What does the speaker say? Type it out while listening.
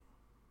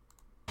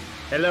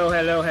Hello,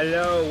 hello,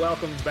 hello.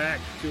 Welcome back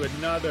to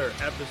another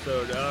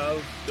episode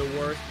of the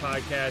worst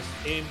podcast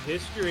in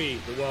history,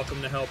 the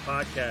Welcome to Hell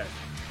podcast,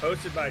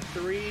 hosted by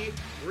three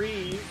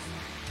Reeves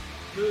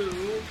who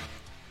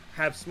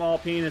have small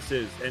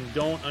penises and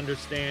don't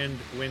understand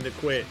when to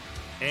quit.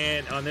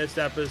 And on this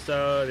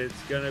episode,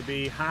 it's going to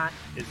be hot.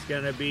 It's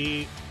going to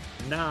be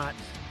not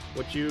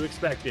what you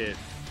expected.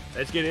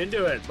 Let's get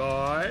into it,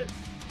 boys.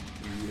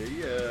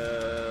 Yeah.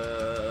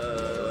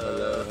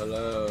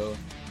 Hello.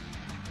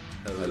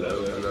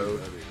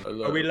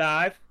 Are we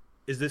live?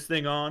 Is this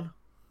thing on?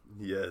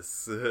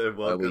 Yes.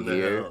 Welcome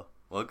to Hell.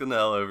 Welcome to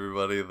Hell,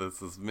 everybody.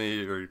 This is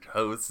me, your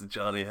host,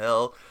 Johnny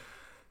Hell,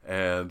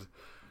 and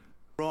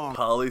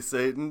Polly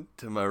Satan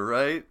to my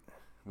right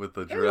with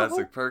the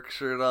Jurassic Park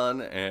shirt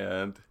on,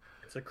 and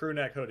It's a crew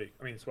neck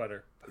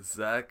sweater.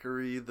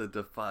 Zachary the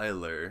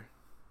Defiler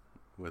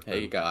with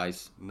Hey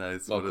guys.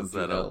 nice, Welcome what is to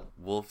that, Hell.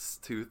 a wolf's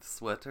tooth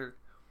sweater?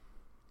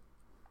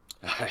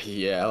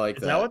 Yeah, I like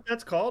Is that. that what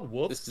that's called?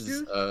 Wolf's This is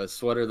tooth? a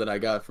sweater that I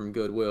got from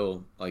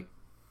Goodwill like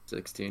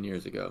 16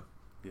 years ago.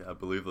 Yeah, I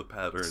believe the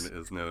pattern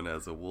is known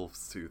as a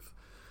wolf's tooth.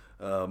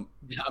 Yeah,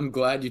 I'm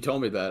glad you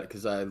told me that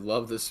because I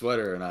love this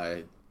sweater and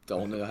I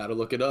don't know how to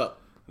look it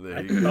up. There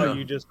I you thought go.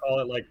 you just call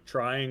it like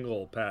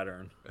triangle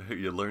pattern.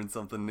 You learn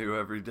something new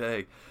every day.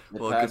 It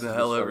Welcome passes to the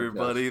Hell, sweater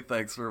everybody.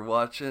 Thanks for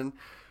watching.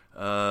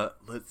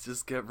 Let's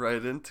just get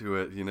right into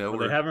it. You know,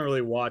 Well, they haven't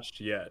really watched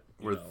yet.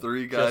 we're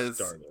three guys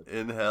just started.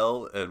 in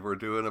hell, and we're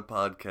doing a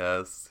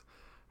podcast.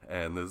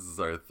 And this is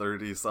our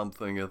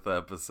 30-somethingth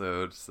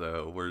episode,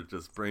 so we're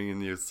just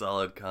bringing you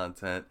solid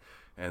content.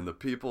 And the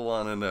people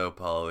want to know,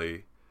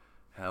 Polly,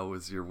 how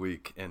was your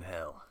week in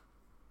hell?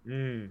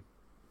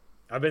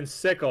 I've been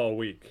sick all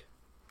week,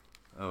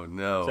 Oh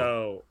no,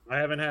 so I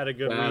haven't had a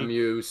good Damn week.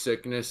 you,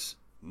 sickness.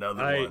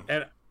 another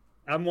one.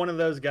 I'm one of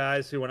those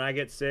guys who, when I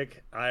get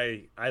sick,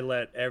 I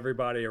let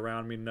everybody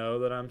around me know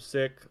that I'm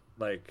sick.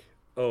 Like,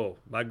 oh,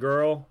 my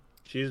girl,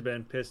 she's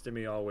been pissed at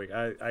me all week.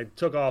 I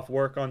took off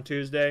work on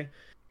Tuesday,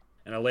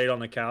 and I laid on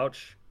the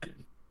couch. And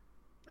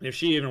if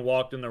she even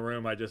walked in the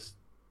room, I just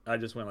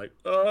went like,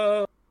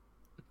 oh,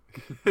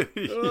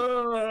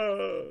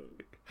 oh.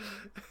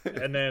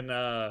 And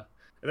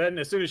then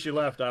as soon as she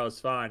left, I was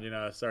fine.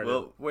 I started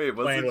Well, wait,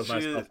 playing wasn't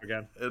with she myself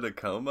again. in a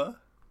coma?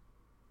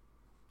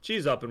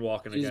 She's up and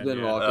walking She's again. been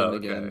yeah. walking Oh,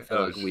 okay. again for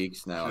Oh, like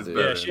weeks now, she's dude.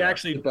 better Yeah, she now.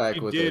 actually Get back she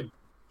with did. it.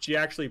 She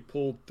actually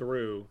pulled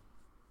through.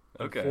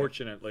 Okay.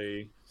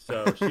 Unfortunately,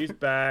 so she's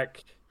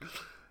back.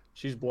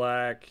 She's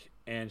black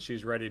and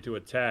she's ready to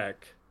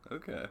attack.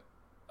 Okay.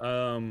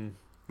 Um,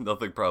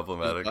 Nothing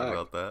problematic He's back.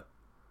 about that.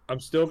 I'm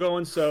still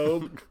going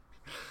sob.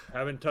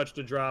 Haven't touched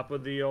a drop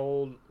of the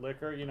old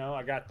liquor.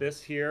 I got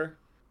this here,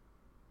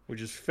 which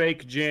is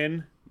fake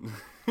gin.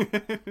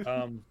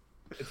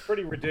 It's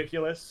pretty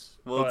ridiculous.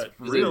 Well, but it's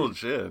real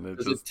gin. It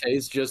Does just it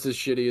taste just as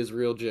shitty as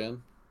real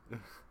gin?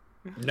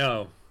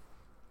 no.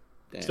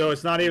 Damn. So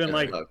it's not even That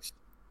like sucks.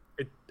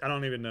 I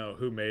don't even know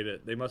who made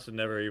it. They must have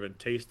never even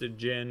tasted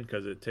gin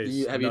because it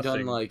tastes. Have you done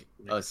nothing. like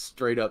a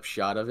straight up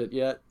shot of it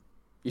yet?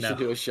 You No. should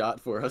do a shot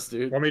for us,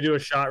 dude. Want me to do a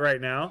shot right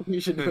now? You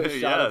should do a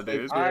shot Yeah, of fake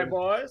dude. gin. All right,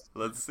 boys.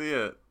 let's see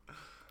it.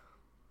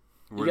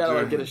 You gotta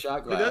like get a shot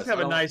It glass. does have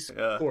I a don't- nice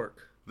Yeah.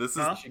 cork. This is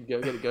Huh? You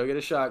should go get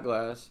a shot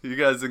glass. you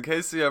guys. In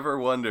case you ever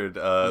wondered,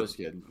 I'm just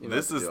kidding. You don't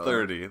this have to is do all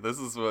 30. This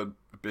is what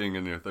being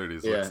in your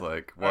 30s Yeah. looks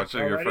like.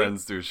 Watching your already?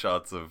 friends do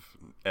shots of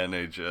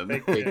NA gin.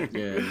 Fake Fake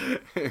gin.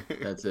 gin.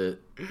 That's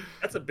it.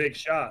 That's a big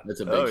shot.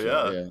 That's a big Oh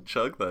shot. yeah. Yeah.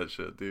 Chug that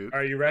shit, dude.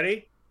 Are you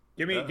ready?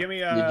 Give me, Yeah. give me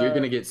Dude, a you're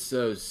gonna get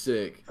so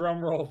sick. drum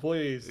roll,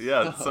 please.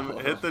 Yeah,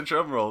 hit the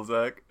drum roll,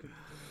 Zach.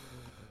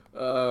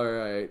 All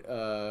right.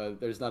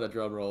 There's not a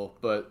drum roll,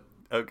 but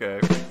Okay.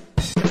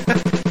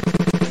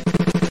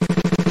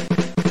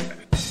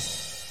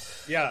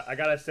 Yeah, I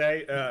gotta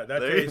say, that There-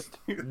 tastes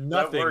that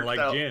nothing worked like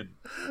out. gin.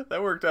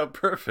 That worked out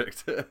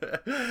perfect.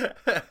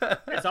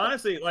 It's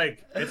honestly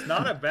it's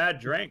not a bad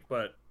drink,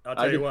 but I'll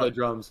tell I you can play what.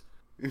 drums.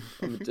 I'm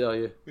gonna tell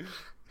you.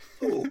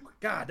 Ooh,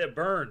 God, that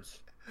burns.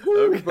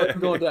 Woo, Okay. but I'm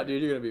going down,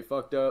 dude. You're gonna be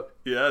fucked up.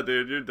 Yeah,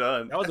 dude, you're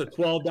done. That was a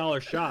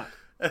 $12 shot.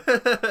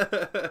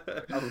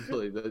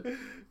 Probably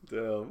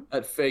Damn.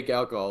 that fake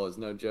alcohol is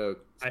no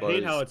joke. I As far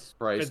hate as how it's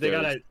price because they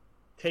goes. gotta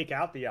take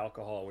out the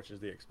alcohol, which is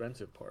the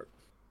expensive part.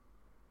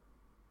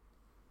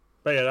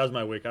 But yeah, that was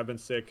my week. I've been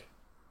sick,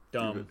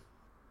 dumb.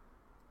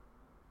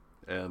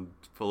 And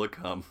full of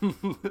cum.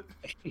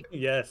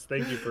 Yes,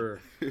 thank you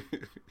for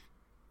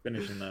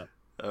finishing that.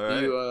 All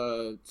right.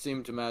 You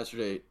seem to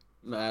masturbate.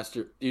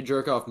 Do you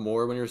jerk off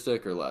more when you're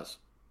sick or less?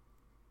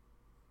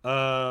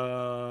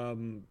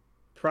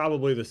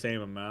 Probably the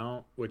same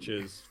amount, which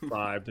is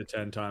 5 to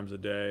 10 times a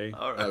day.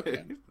 All right.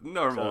 Okay.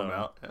 Normal So-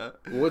 amount.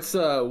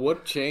 Yeah.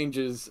 What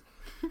changes?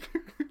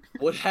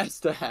 What has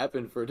to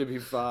happen for it to be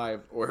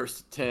 5 or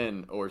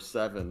 10 or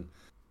 7?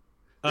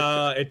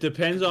 It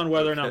depends on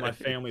whether or not my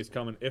Okay. family's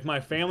coming. If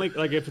my family,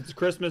 like if it's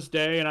Christmas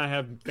Day and I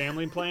have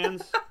family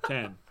plans,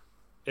 10.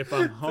 If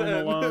I'm home 10.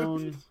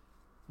 alone,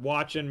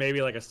 watching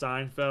maybe like a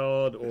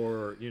Seinfeld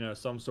or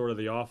some sort of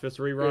The Office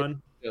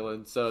rerun,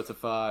 Dylan, so it's a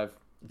 5.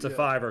 it's a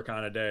 5er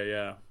kind of day.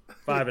 Yeah,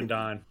 5 and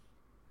dine.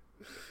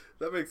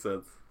 That makes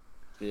sense.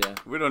 Yeah.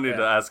 We don't need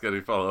to ask any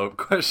follow-up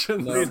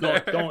questions. No,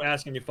 don't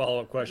ask any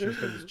follow-up questions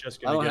because it's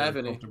just going to get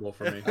uncomfortable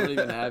for me. I don't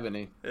even have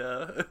any.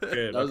 Yeah.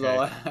 Good, that was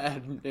all I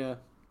had. Yeah.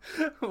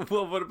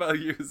 Well, what about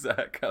you,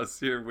 Zach? How's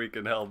your week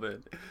in hell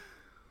been?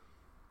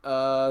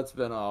 It's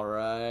been all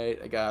right.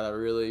 I got a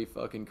really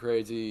fucking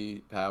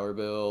crazy power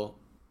bill.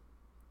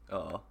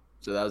 Oh.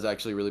 So that was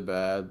actually really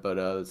bad,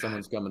 but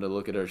someone's coming to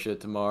look at our shit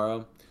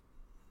tomorrow.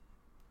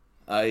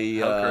 How crazy.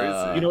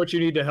 You know what you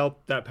need to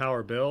help that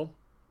power bill?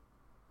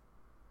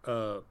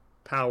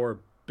 Power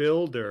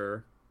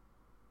builder,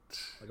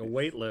 like a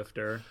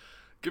weightlifter.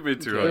 Give me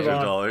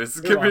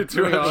 $200. Give me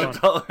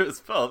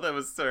 $200, Paul. That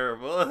was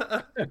terrible.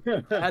 I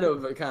had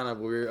a kind of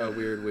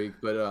weird week,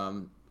 but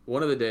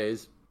one of the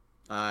days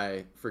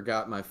I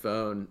forgot my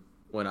phone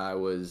when I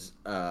was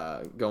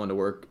going to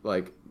work,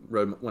 like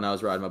when I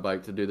was riding my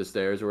bike to do the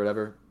stairs or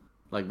whatever,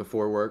 like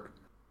before work.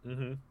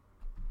 Mm-hmm.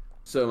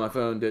 So my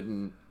phone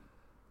didn't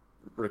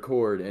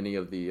record any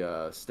of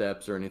the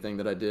steps or anything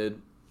that I did,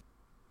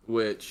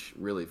 which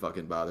really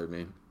fucking bothered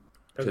me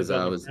because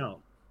I was.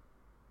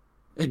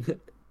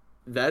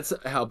 That's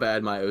how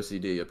bad my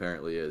OCD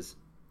apparently is,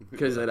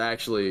 because it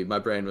actually, my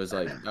brain was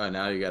like, oh,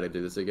 now you got to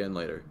do this again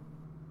later.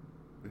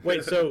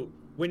 Wait, so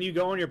when you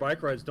go on your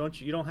bike rides,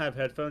 you don't have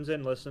headphones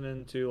in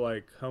listening to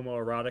like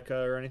homoerotica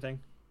or anything?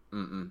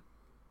 Mm-mm.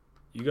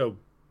 You go,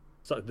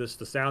 the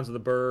sounds of the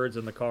birds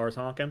and the cars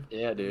honking?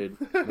 Yeah, dude.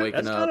 Waking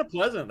That's up. kind of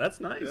pleasant. That's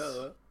nice.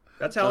 Yeah.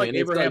 That's how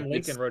Abraham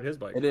Lincoln rode his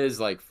bike. It is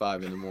like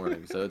 5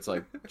 a.m, so it's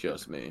like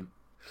just me.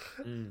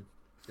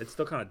 It's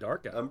still kind of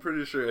dark out. I'm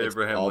pretty sure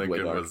Abraham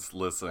Lincoln was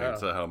listening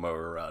to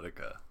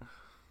homoerotica.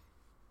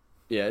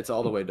 Yeah, it's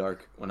all the way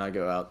dark when I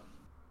go out.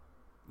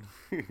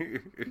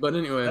 But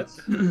anyway.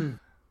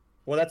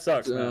 Well, that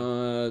sucks,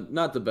 man.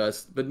 Not the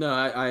best. But no,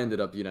 I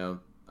ended up,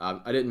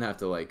 I didn't have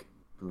to like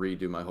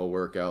redo my whole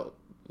workout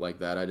like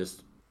that.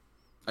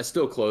 I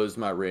still closed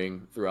my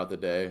ring throughout the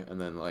day, and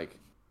then like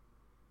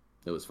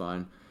it was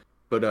fine.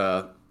 But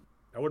I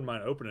wouldn't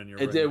mind opening your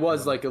ring. It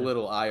was like a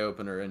little eye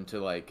opener into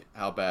like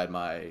how bad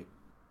my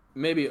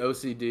maybe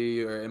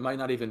OCD, or it might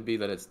not even be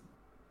that it's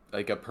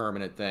like a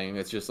permanent thing.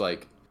 It's just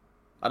like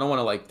I don't want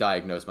to like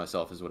diagnose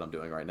myself is what I'm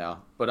doing right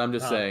now. But I'm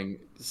just saying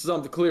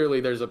clearly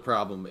there's a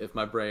problem if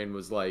my brain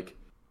was like,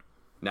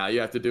 now you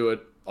have to do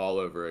it all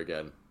over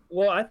again.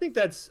 Well, I feel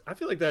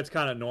like that's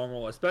kind of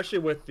normal, especially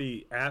with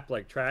the app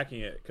like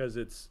tracking it, because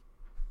it's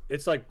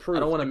like proof. I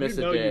don't want to miss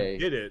a day. You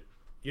did it.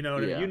 You know,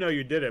 you know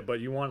you did it, but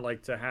you want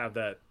like to have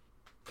that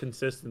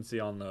consistency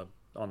on the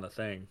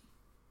thing.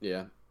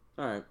 Yeah.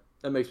 All right.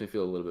 That makes me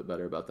feel a little bit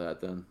better about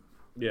that then.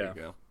 Yeah. There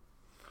you go.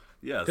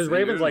 Yeah. Because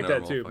Raven's like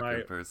that too.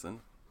 My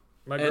person.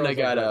 And I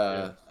got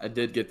I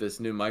did get this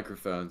new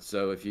microphone,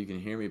 so if you can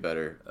hear me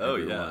better. Oh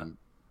yeah.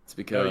 It's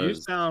because you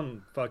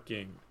sound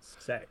fucking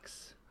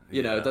sex.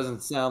 You know, it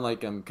doesn't sound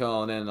like I'm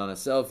calling in on a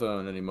cell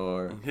phone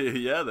anymore.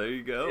 Yeah, there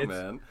you go,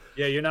 man.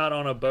 Yeah, you're not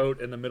on a boat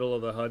in the middle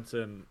of the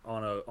Hudson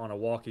on a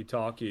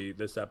walkie-talkie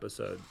this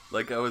episode.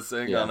 Like I was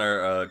saying on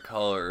our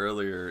call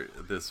earlier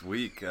this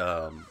week,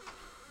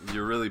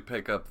 you really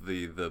pick up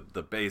the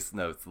bass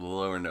notes, the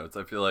lower notes.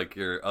 I feel like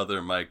your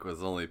other mic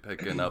was only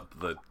picking up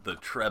the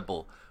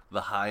treble,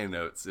 the high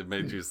notes. It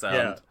made you sound...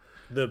 Yeah.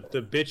 The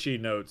bitchy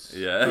notes.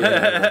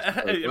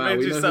 Yeah, it made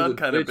you sound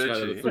kind of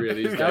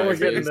bitchy.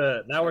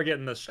 Now we're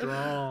getting the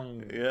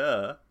strong,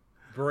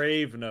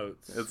 brave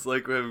notes. It's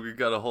like we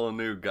got a whole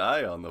new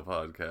guy on the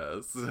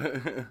podcast.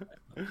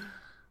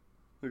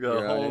 We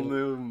got a whole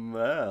new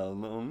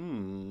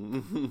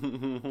man.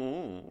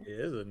 He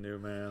is a new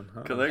man.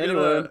 Huh? Can I get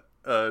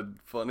a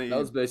funny? That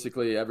was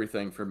basically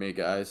everything for me,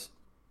 guys.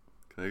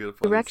 Can I get a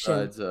funny?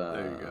 Besides,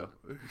 there you go.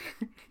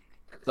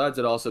 Besides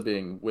it also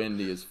being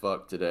windy as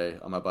fuck today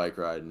on my bike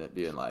ride and it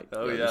being like,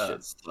 this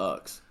shit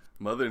sucks.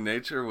 Mother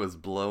Nature was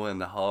blowing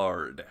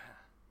hard.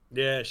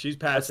 Yeah, she's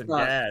passing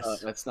gas.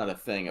 That's not a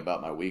thing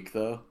about my week,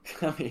 though.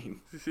 I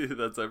mean...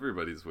 That's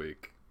everybody's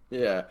week.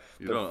 Yeah.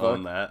 You don't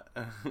own that.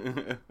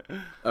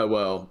 Oh,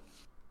 well.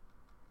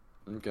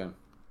 Okay.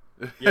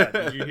 Yeah,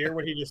 did you hear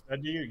what he just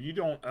said to you? You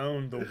don't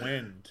own the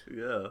wind.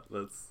 Yeah,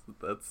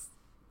 that's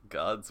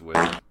God's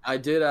wind. I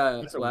did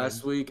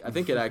last week. I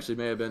think it actually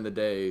may have been the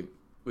day...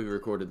 we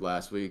recorded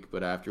last week,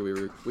 but after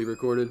we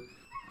recorded,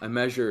 I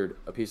measured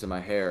a piece of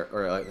my hair,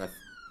 or like a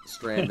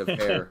strand of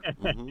hair.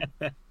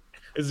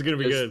 This is gonna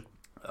be good.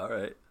 All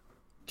right.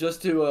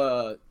 Just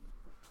to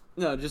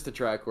just to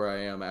track where I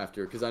am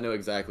after, because I know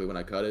exactly when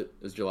I cut it.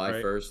 It's July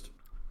 1st,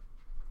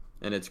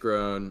 and it's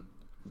grown.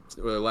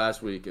 Well,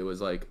 last week it was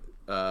like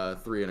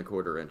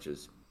 3¼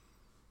 inches.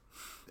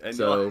 And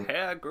so your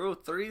hair grew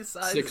 3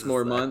 sizes. 6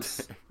 more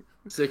months.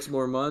 6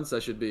 more months, I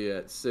should be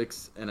at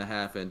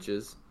 6½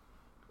 inches.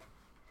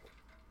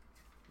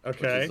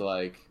 Okay. Which is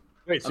like,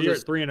 wait, so you're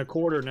at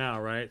 3¼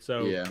 now, right?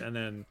 So yeah. And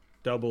then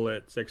double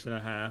it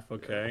 6½.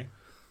 Okay.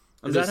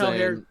 Is that how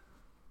hair?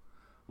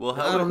 Well,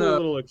 I don't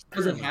know. It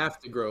doesn't have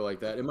to grow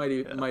like that. It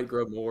might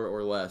grow more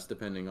or less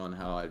depending on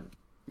how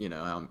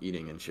how I'm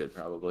eating and shit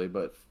probably.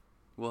 But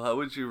well, how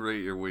would you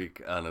rate your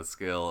week on a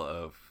scale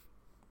of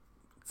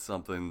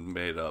something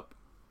made up?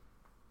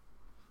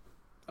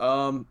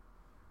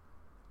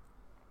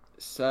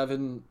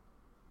 7.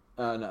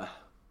 No.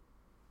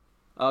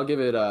 I'll give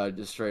it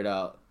just straight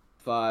out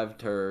 5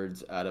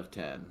 turds out of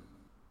 10.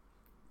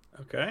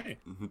 Okay.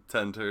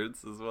 10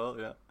 turds as well,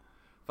 yeah.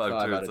 5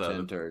 out of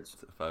 10 turds.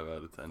 5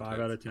 out of 10 5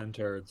 turds. out of 10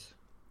 turds.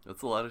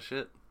 That's a lot of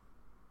shit.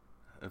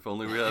 If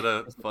only we had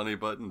a funny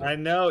button. I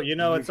know.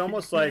 It's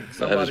almost like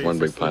that is one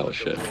big pile of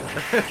shit.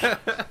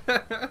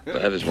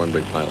 That is one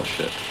big pile of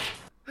shit.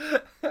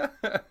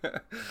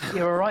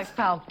 You're a right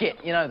foul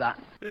git, you know that.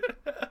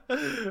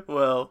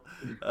 Well,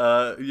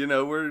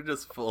 we're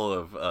just full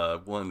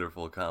of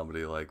wonderful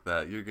comedy like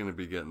that. You're going to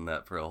be getting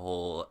that for a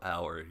whole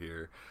hour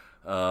here.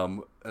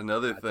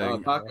 Another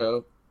thing.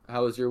 Paco,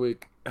 how was your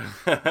week?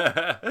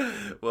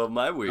 Well,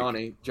 my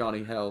week.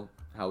 Johnny, hell,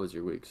 how was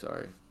your week?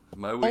 Sorry.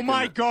 My week. Oh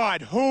my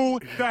God! Who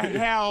the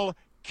hell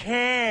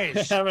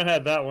cares? I haven't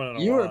had that one in a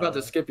while. You were about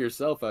to skip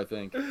yourself, I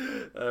think.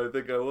 I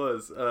think I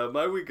was.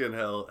 My week in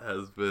hell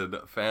has been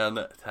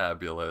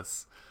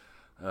fantabulous.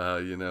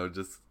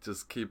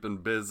 Just keeping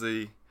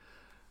busy,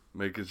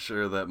 making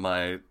sure that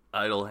my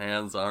idle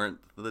hands aren't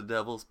the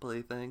devil's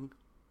plaything,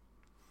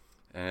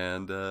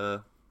 and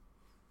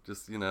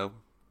just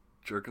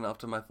jerking off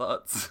to my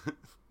thoughts.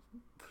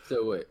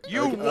 So wait.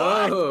 You okay.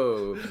 what?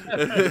 Oh,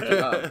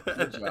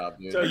 good job,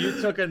 dude. So you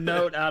took a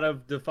note out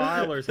of the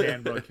filer's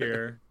handbook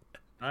here.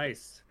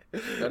 Nice.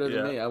 Better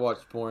than me. I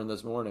watched porn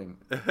this morning.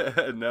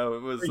 No,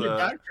 it was. You're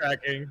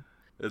backtracking.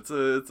 It's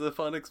a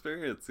fun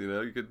experience.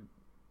 You could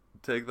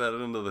take that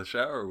into the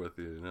shower with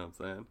you. You know what I'm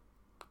saying?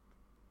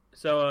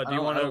 So do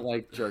you want to? I don't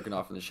like jerking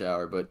off in the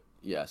shower, but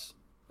yes.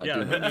 I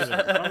don't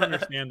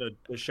understand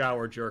the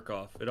shower jerk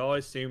off. It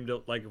always seemed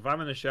like if I'm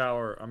in the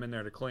shower, I'm in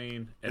there to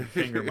clean and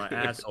finger my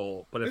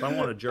asshole. But if I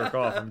want to jerk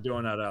off, I'm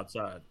doing that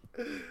outside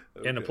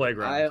in the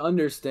playground. I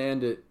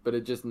understand it, but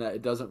it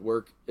doesn't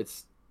work.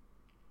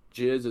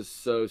 Jizz is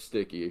so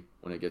sticky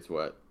when it gets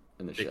wet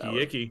in the shower.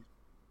 Icky.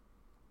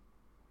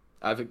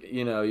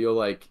 You'll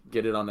like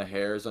get it on the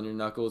hairs on your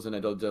knuckles, and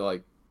it'll do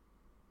like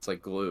it's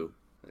like glue.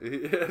 Yeah,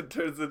 it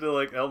turns into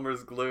like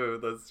Elmer's glue.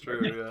 That's true.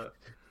 Yeah.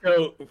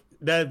 So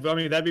that'd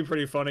be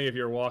pretty funny if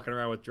you're walking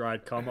around with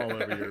dried cum all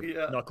over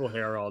your knuckle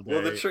hair all day.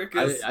 Well, the trick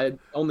is I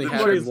only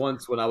had it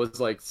once when I was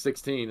like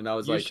 16, and I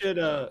was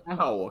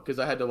ow, because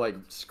I had to like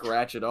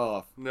scratch it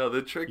off. No,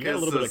 the trick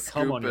is to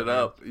scoop it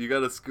up. You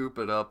got to scoop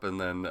it up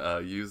and then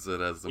use it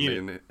as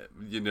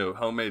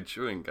homemade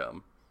chewing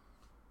gum.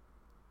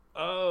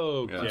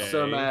 Oh, okay. I'm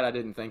so mad I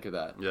didn't think of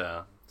that.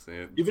 Yeah.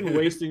 See, you've been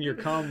wasting your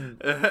cum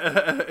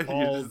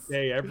all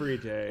day, every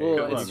day.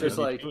 Well, it's just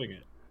like doing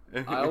it.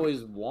 I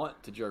always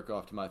want to jerk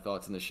off to my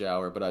thoughts in the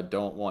shower, but I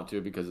don't want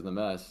to because of the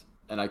mess.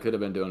 And I could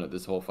have been doing it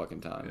this whole fucking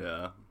time.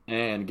 Yeah.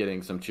 And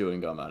getting some chewing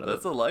gum out of it.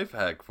 That's a life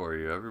hack for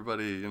you.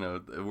 Everybody,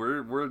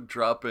 we're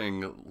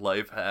dropping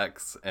life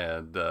hacks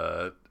and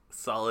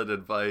solid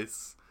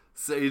advice,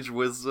 sage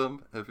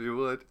wisdom, if you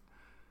would.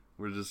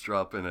 We're just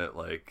dropping it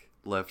like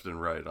left and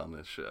right on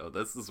this show.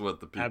 This is what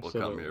the people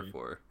come here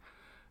for.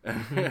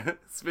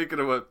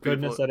 Speaking of what people...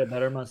 Couldn't have said it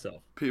better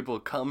myself. People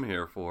come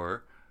here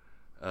for...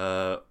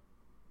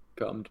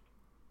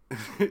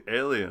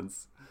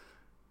 aliens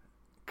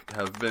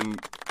have been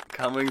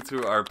coming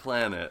to our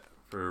planet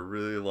for a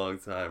really long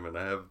time, and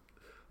I have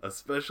a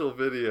special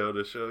video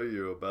to show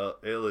you about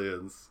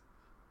aliens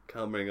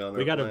coming on our planet.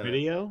 We got a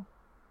video?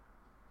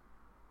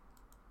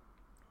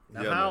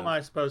 Now, yeah, how am I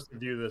supposed to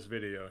do this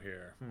video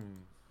here?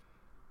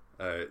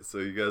 Alright, so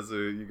you got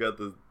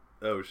the...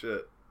 Oh,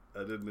 shit.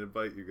 I didn't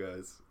invite you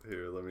guys.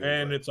 Here, let me...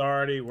 And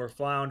we're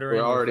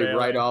floundering. We're already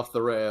right off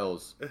the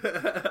rails.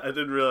 I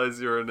didn't realize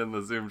you weren't in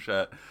the Zoom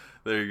chat.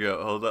 There you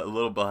go. Hold on, a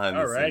little behind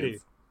the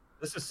scenes.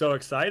 This is so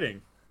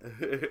exciting.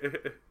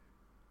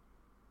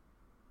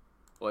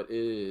 What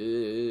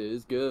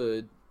is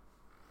good?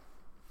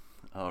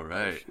 All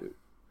right. Oh,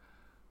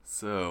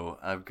 so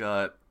I've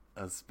got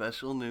a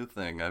special new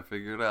thing. I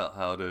figured out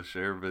how to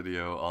share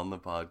video on the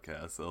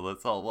podcast. So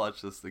let's all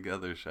watch this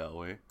together, shall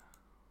we?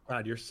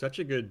 God, you're such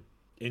a good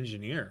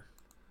engineer.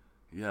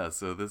 Yeah,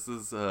 so this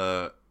is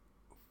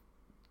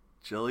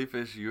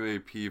jellyfish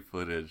UAP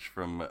footage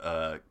from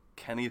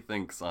Kenny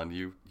Thinks on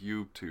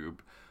YouTube,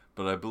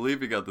 but I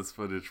believe he got this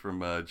footage from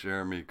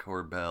Jeremy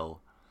Corbell,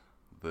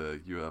 the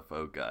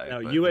UFO guy. Now,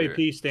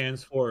 UAP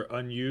stands for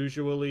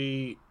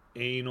unusually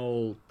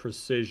anal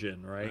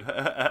precision, right?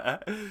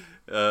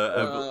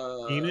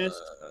 Penis?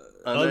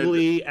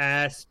 Ugly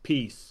ass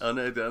piece.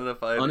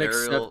 Unidentified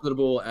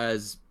Unacceptable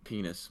as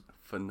penis.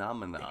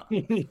 Phenomena.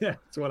 Yeah,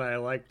 that's what I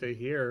like to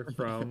hear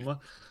from. All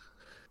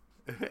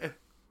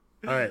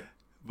right.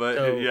 But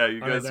so, yeah, you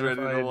guys ready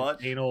to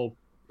watch?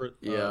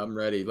 Yeah, I'm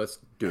ready. Let's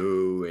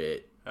do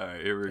it. All right,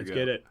 here we go. Let's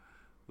get it.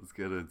 Let's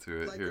get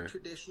into it like here. a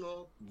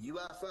traditional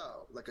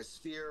UFO, like a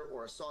sphere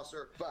or a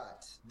saucer,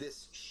 but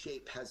this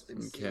shape has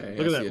been seen. Okay,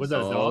 Look at that. Was that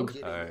a dog?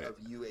 Right. Of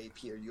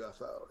UAP or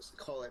UFOs.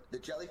 Call it the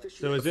jellyfish.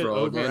 So is it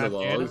over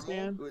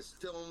Afghanistan? It was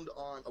filmed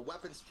on a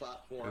weapons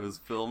platform. It was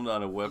filmed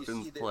on a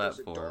weapons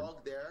platform.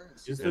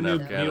 Is the new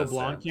Neil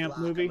Blomkamp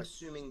movie? I'm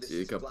assuming this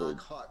is black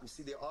hot. You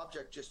see the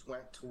object just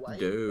went to white.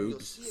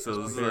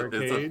 So it's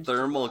a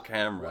thermal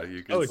camera.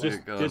 You can see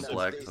it going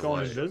black to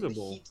white.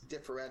 Invisible.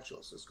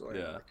 Differentials is going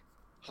like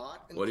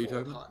hot and what are you cold,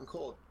 talking hot and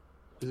cold.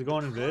 Is it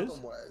going invis?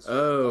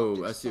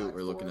 Oh, I see what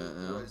we're looking at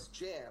now. Was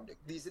jammed.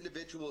 These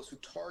individuals who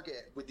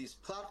target with these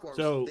platforms,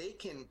 so they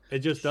can it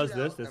just does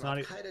this. It's not.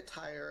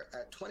 Tire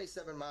at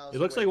 27 miles it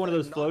looks like one of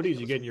those floaties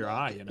you get in your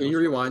eye. You know? Can you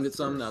rewind it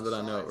some now that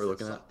I know what we're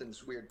looking at?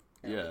 Something's weird.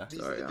 Yeah.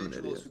 Sorry, I'm an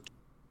idiot.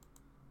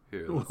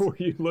 Here, what were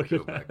you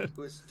looking at?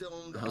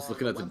 I was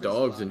looking at the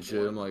dogs and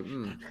shit. I'm like,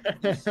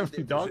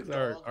 dogs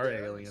are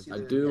aliens. I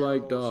do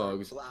like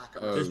dogs.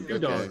 Oh, there's two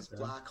dogs.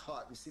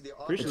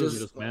 Pretty sure it's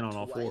just man on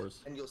all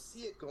fours. And you'll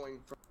see it going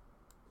from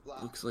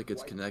looks like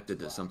it's connected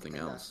to something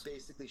else.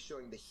 Basically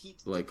showing the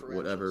heat like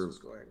whatever.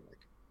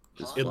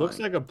 It looks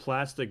like a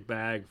plastic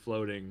bag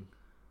floating.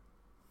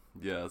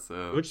 Yeah,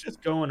 so it's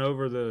just going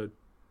over the.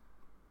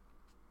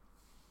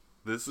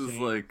 This is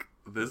like.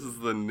 This is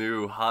the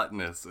new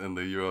hotness in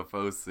the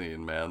UFO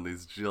scene, man.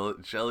 These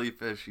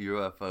jellyfish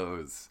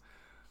UFOs.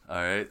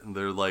 Alright? And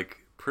they're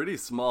like pretty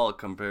small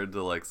compared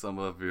to like some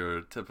of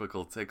your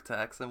typical Tic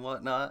Tacs and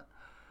whatnot.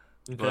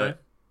 Okay.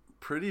 But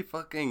pretty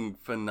fucking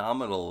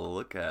phenomenal to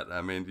look at.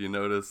 I mean, you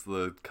notice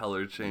the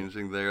color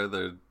changing there?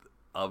 They're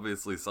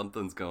obviously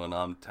something's going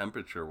on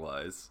temperature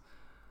wise.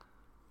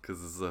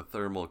 Because it's a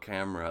thermal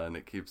camera and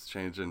it keeps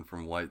changing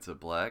from white to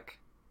black.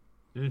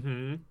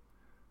 Mm-hmm.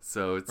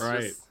 So it's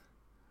just.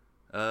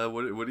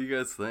 What do you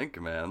guys think,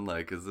 man?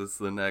 Like, is this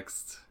the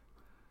next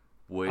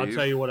wave? I'll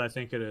tell you what I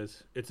think it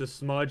is. It's a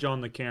smudge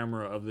on the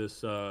camera of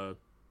this thing.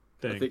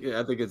 I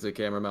think it's a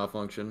camera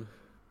malfunction.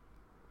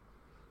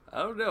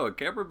 I don't know. A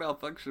camera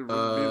malfunction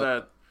wouldn't be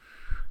that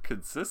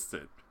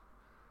consistent.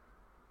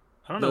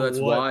 I don't know.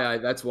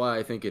 That's why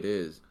I think it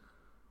is.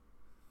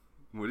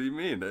 What do you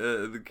mean?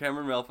 The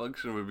camera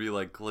malfunction would be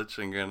like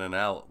glitching in and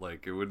out.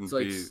 Like it wouldn't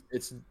be.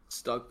 It's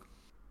stuck.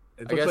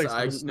 It looks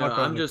like stuck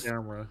on the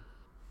camera.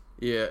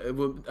 Yeah,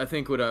 I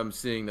think what I'm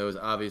seeing though is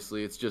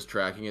obviously it's just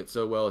tracking it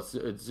so well.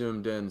 It's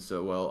zoomed in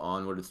so well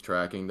on what it's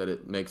tracking that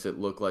it makes it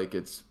look like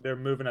it's. They're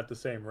moving at the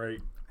same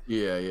rate.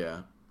 Yeah.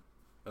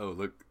 Oh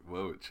look!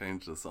 Whoa! It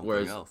changed to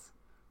something else.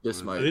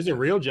 This might. It is a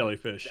real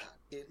jellyfish.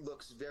 It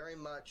looks very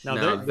much.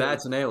 Now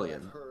that's an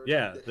alien.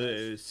 Yeah,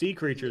 the sea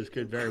creatures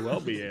could very well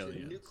be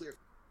aliens.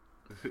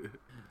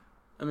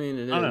 I mean,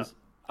 it is. I don't know.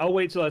 I'll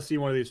wait till I see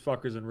one of these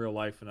fuckers in real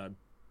life and I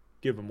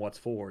give them what's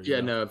for.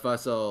 Yeah, no. If I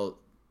saw.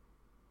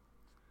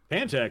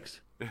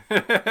 Pantex.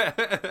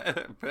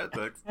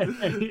 Pantex.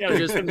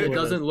 It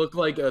doesn't look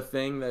like a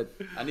thing that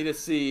I need to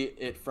see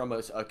it from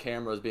a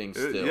camera as being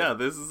still. Yeah,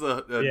 this is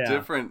a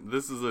different.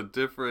 This is a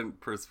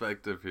different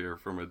perspective here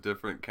from a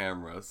different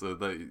camera, so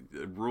that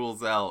it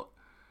rules out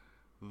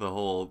the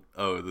whole.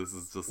 Oh, this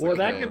is just. Well,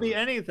 that could be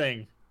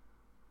anything.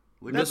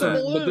 But this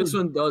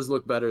one does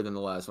look better than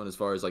the last one as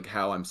far as like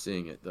how I'm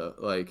seeing it though.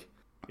 Like.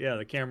 Yeah,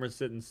 the camera's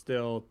sitting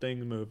still,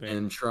 things moving,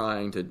 and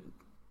trying to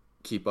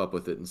keep up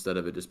with it instead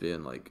of it just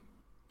being like.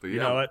 But you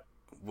know what?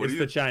 It's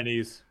the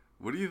Chinese.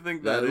 What do you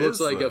think that is? It looks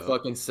like a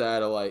fucking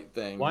satellite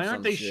thing. Why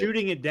aren't they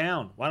shooting it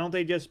down? Why don't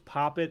they just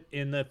pop it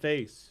in the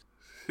face?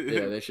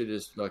 Yeah, they should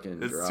just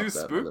fucking. It's too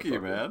spooky,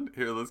 man.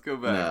 Here, let's go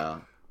back.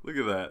 No. Look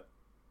at that.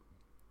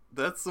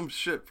 That's some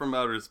shit from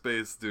outer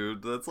space,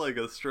 dude. That's like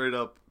a straight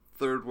up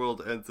third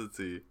world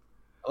entity.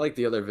 I like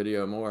the other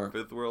video more.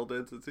 Fifth world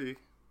entity.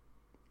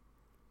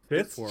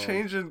 Fifth world. It's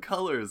changing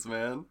colors,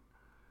 man.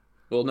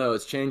 Well, no,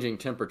 it's changing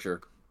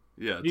temperature.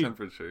 Yeah,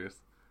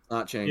 temperatures.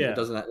 Not changing.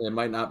 Yeah. It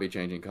might not be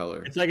changing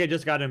color. It's like it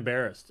just got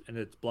embarrassed and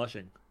it's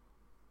blushing.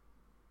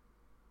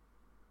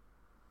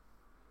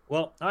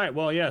 Well, all right.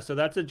 Well, yeah. So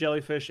that's a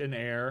jellyfish in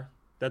air.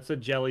 That's a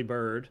jelly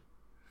bird.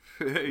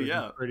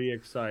 Yeah. Pretty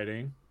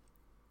exciting.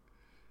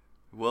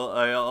 Well,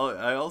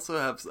 I also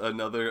have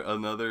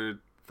another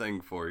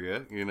thing for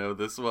you. You know,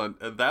 this one,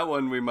 that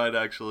one we might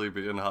actually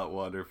be in hot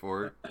water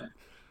for.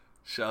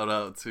 Shout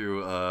out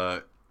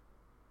to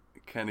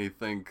Kenny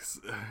Thinks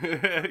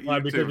Why,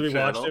 because we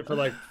watched it for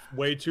like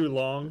way too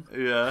long.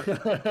 Yeah.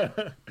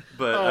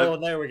 But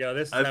there we go.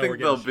 I think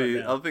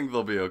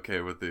they'll be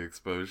okay with the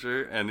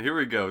exposure. And here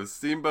we go.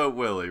 Steamboat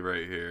Willie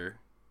right here.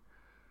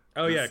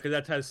 Oh yeah, because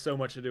that has so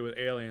much to do with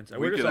aliens.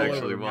 We can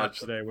actually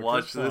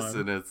watch this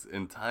in its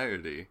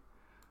entirety.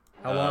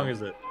 How long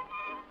is it?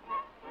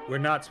 We're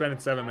not spending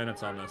 7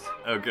 minutes on this.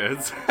 Okay.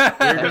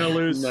 We're gonna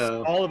lose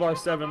all of our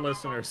 7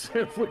 listeners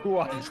if we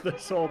watch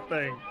this whole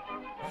thing.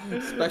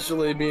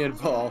 Especially me and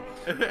Paul.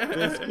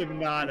 This could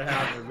not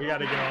happen. We got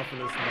to get off of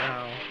this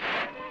now.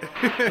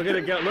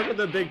 Look at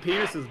the big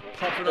penises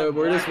puffing up.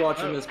 We're just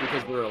watching this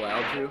because we're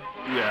allowed to.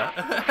 Yeah.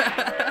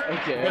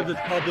 Okay. Because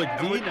it's public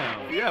D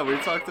now. Yeah, we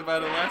talked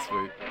about it last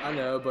week. I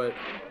know, but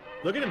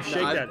Look at him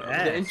shake that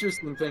ass. The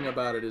interesting thing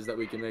about it is that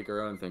we can make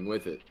our own thing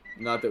with it.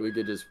 Not that we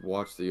could just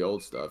watch the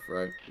old stuff,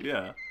 right?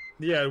 Yeah.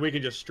 Yeah, we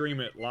can just stream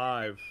it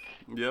live.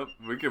 Yep,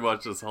 we can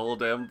watch this whole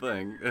damn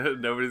thing.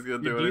 Nobody's gonna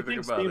do anything about it. Do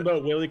you think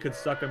Steamboat Willie could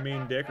suck a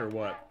mean dick or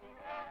what?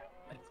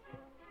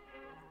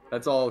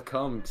 That's all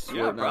cum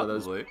squirting out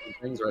of those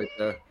things right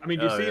there. I mean,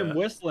 do you see him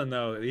whistling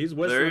though? He's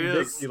whistling. There he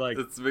is. Dixie, like,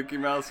 it's Mickey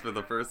Mouse for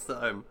the first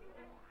time.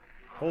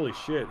 Holy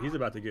shit, he's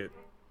about to get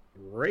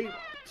raped.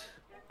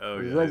 Oh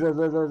yeah.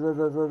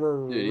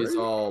 Dude, he's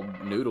all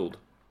noodled.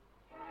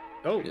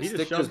 Oh, he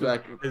just shoved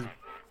his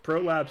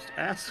prolapsed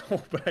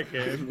asshole back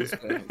in.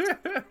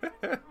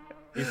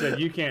 He said,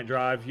 "You can't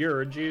drive.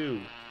 You're a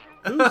Jew."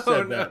 Who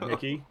said that,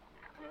 Mickey?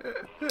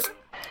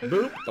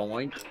 Boop.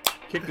 Doink.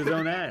 Kicked his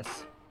own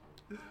ass.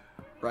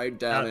 Right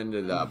down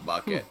into the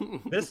bucket.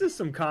 This is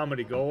some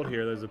comedy gold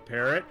here. There's a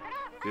parrot.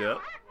 Yep.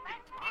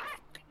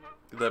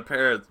 That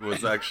parrot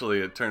was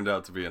actually, it turned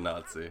out to be a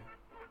Nazi.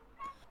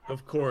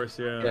 Of course,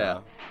 yeah. Yeah.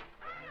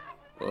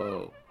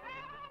 Whoa.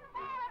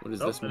 What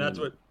does this mean?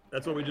 And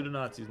that's what we do to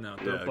Nazis now.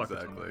 Throw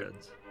buckets on their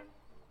heads.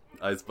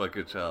 Ice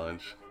bucket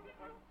challenge.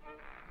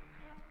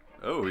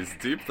 Oh, he's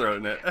deep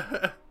throating it.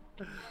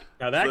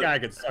 Now that guy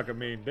could suck a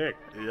mean dick.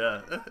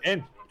 Yeah.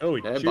 And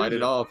he bite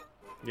it off.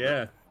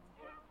 Yeah.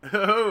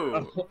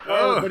 Oh,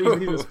 but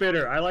he's a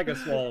spitter. I like a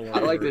swallow one. I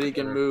like that he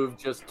can move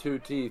just 2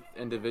 teeth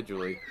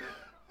individually.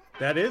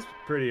 That is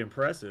pretty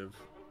impressive.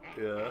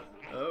 Yeah.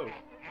 Oh.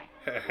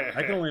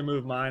 I can only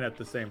move mine at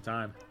the same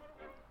time.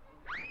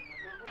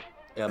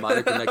 Yeah, mine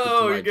are connected to my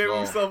jaw. He gave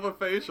himself a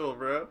facial,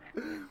 bro.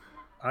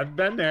 I've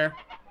been there.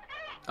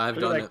 I've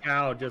done it.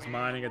 Cow just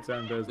minding its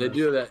own business. They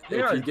do that.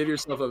 If you give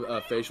yourself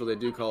a facial, they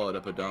do call it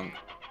a padunk.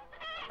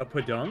 A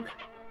padunk?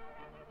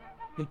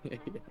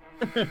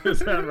 Is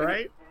that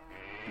right?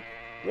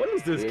 What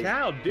is this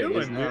cow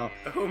doing?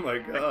 Oh my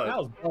god. That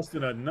cow's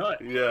busting a nut.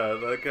 Yeah,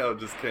 that cow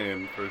just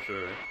came for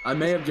sure. I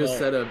may have just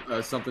said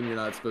something you're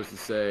not supposed to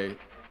say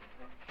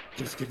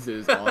just because it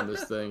is on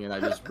this thing and I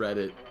just read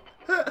it.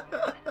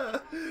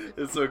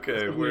 It's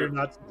okay. We're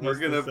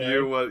gonna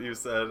view what you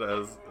said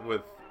as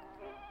with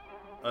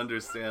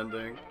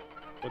understanding.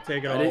 We'll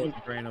take it all with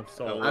a grain of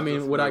salt. I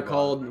mean, what I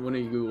called when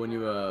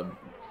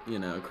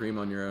you cream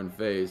on your own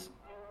face.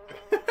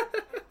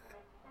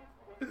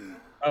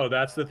 Oh,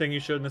 that's the thing you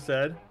shouldn't have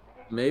said?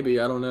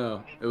 Maybe, I don't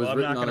know. It was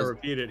written I'm not on going to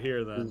repeat it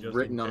here then. It was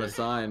written on a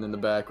sign in the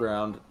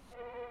background.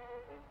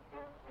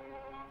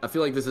 I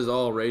feel like this is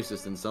all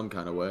racist in some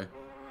kind of way.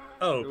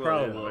 Oh,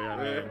 probably.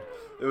 I mean.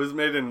 It was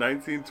made in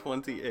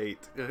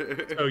 1928.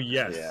 Oh,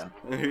 yes.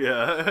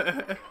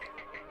 Yeah.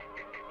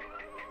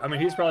 I mean,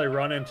 he's probably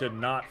running to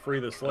not free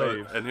the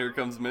slaves. And here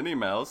comes Minnie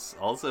Mouse,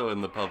 also in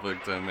the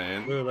public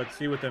domain. Ooh, let's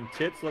see what them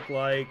tits look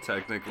like.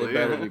 Technically. They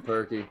better be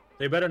perky.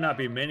 They better not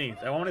be mini.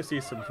 I want to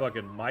see some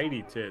fucking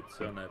mighty tits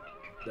on that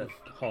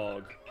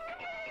hog.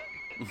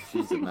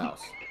 She's a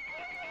mouse.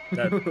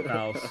 That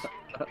mouse.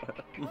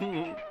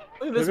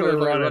 Look at this one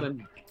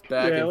running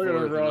back and look at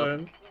him forth.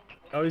 running.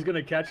 Oh, he's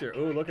gonna catch her.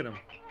 Ooh, look at him.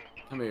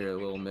 Come here,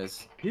 little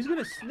miss. He's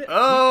gonna snip.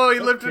 Oh,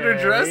 he lifted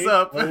her dress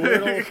up.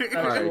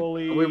 Alright, are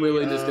we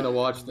really just gonna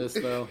watch this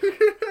though?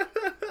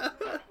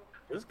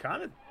 It's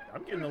kind of.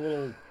 I'm getting a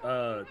little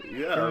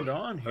turned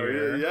on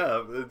here.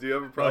 Yeah. Do you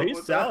have a problem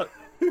with that?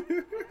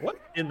 What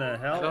in the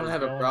hell? I don't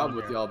have a problem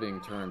with y'all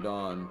being turned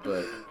on,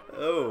 but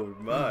oh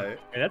my.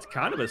 And that's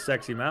kind of a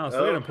sexy mouse.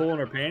 Look at him pulling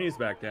her panties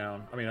back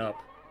down. I mean up.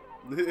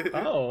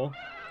 Oh.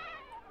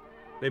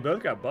 They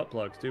both got butt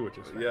plugs too, which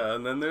is fun. Yeah,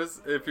 and then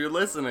there's, if you're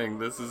listening,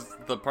 this is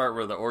the part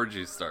where the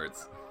orgy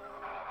starts.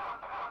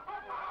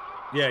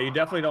 Yeah, you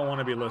definitely don't want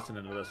to be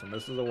listening to this one.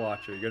 This is a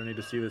watcher. You're gonna need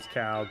to see this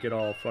cow get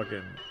all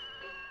fucking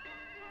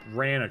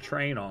ran a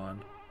train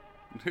on.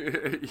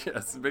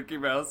 Yes, Mickey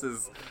Mouse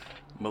is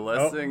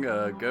molesting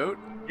a goat.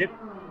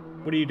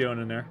 What are you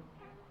doing in there?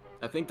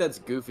 I think that's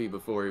Goofy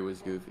before he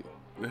was Goofy.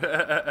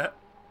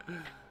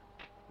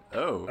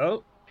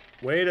 Oh.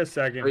 Wait a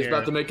second. He's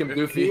about to make him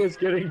Goofy. He is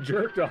getting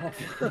jerked off.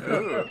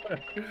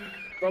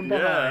 From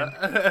behind.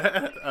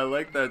 Yeah. I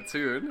like that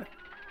tune.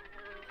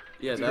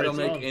 Yeah, that'll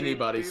make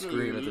anybody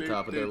scream at the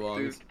top of their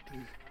lungs.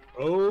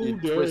 Oh, you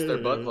twist their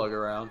butt plug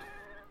around.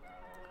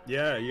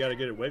 Yeah, you gotta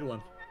get it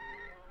wiggling.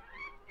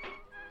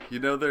 You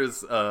know,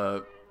 there's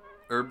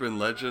urban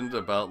legend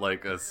about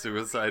like a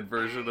suicide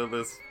version of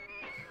this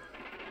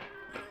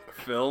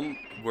film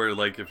where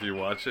like if you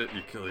watch it,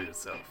 you kill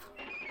yourself.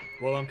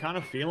 Well, I'm kind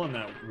of feeling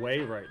that way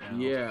right now.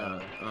 Yeah.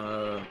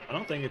 I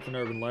don't think it's an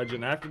urban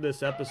legend. After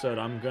this episode,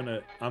 I'm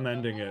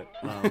ending it.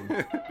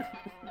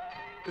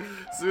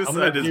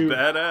 Suicide is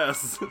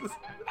badass.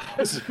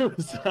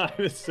 Suicide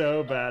is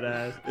so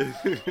badass.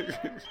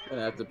 I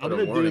have to put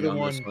a warning on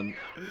this one.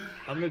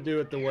 I'm gonna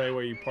do it the way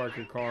where you park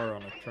your car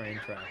on a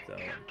train track, though,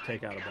 and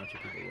take out a bunch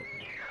of people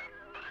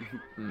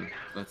with me.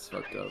 That's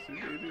fucked up.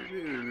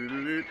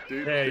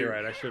 Yeah, you're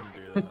right. I shouldn't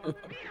do that.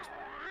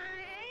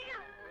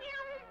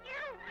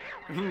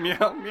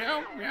 Meow,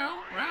 meow,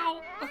 meow,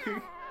 meow.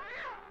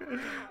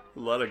 A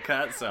lot of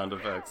cat sound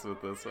effects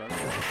with this one.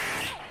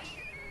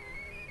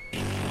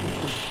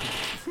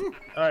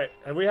 All right,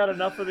 have we had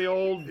enough of the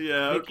old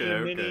Yeah, Mickey okay,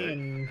 and Minnie okay.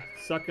 and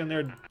sucking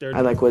their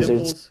I like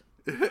wizards.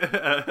 dimples?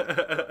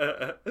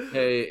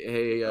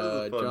 Hey, That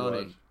was a fun Johnny.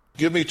 watch.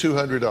 Give me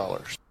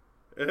 $200.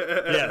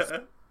 Yes.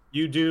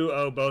 You do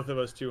owe both of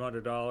us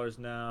 $200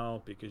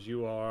 now because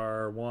you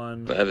are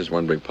one. That is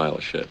one big pile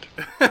of shit.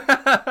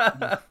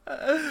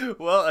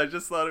 Well, I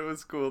just thought it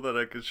was cool that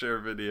I could share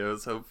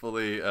videos.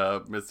 Hopefully,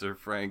 Mr.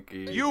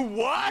 Frankie. You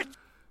what?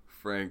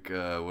 Frank,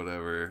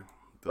 whatever.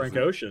 Frank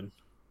doesn't- Ocean.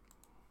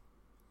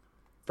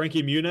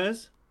 Frankie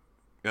Muniz?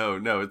 Oh,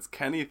 no, it's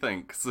Kenny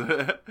Thinks.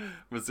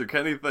 Mr.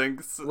 Kenny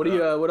Thinks. What do you?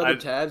 What other I-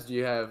 tabs do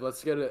you have?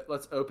 Let's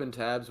open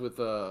tabs with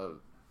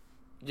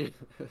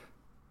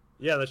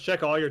Yeah, let's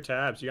check all your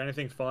tabs. You got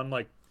anything fun,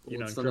 like, What's on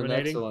the next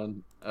incriminating?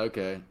 one?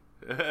 Okay.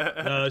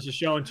 No, it's just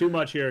showing too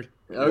much here.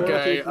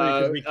 Okay. Royalty-free,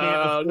 'cause we can't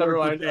afford never to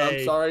mind. I'm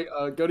pay. sorry.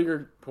 Go to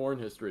your porn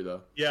history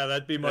though. Yeah,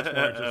 that'd be much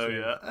more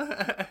interesting. Oh,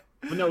 yeah.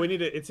 But no, we need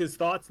to. It's his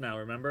thoughts now.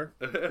 Remember?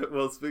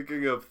 Well,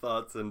 speaking of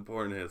thoughts and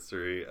porn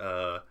history,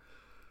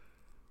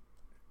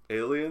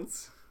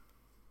 aliens?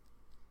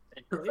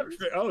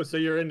 Oh, so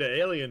you're into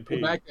alien Go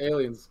P back to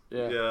aliens.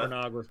 Yeah. Yeah.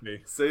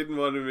 pornography? Satan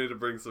wanted me to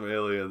bring some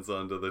aliens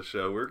onto the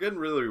show. We're getting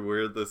really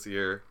weird this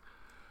year.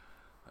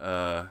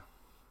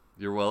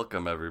 You're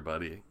welcome,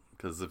 everybody.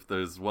 Because if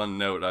there's one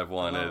note I've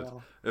wanted,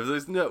 if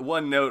there's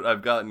one note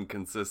I've gotten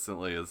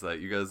consistently, is that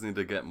you guys need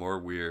to get more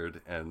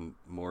weird and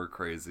more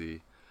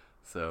crazy.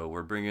 So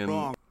we're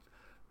bringing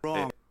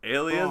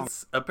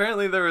aliens.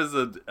 Apparently there was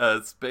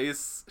a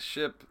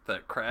spaceship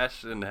that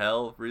crashed in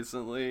hell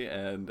recently,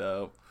 and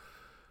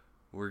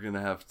we're gonna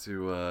have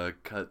to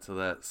cut to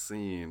that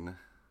scene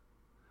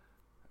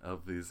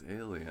of these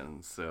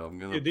aliens. So I'm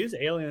gonna. Dude, these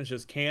aliens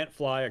just can't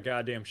fly a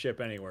goddamn ship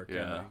anywhere, can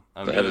Yeah,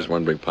 I'm That gonna is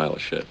one big pile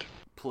of shit.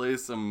 play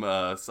some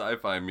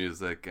sci-fi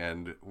music,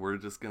 and we're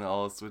just gonna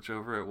all switch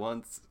over at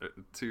once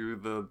to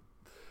the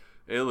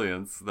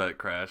aliens that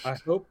crashed. I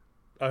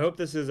hope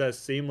this is as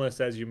seamless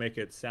as you make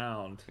it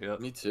sound. Yep.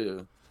 Me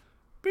too.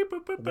 Beep,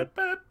 boop, boop, boop,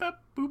 boop, boop,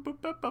 boop, boop,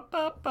 boop, boop,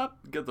 boop, boop.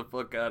 Get the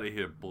fuck out of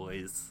here,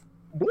 boys.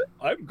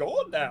 I'm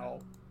gone now.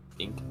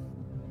 Ink.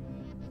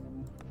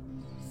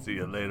 See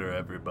you later,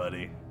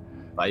 everybody.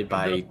 Bye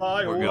bye.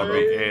 Goodbye, We're gonna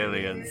away. be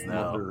aliens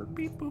now.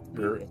 Beep, boop,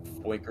 boop,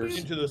 Oinkers.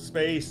 Into the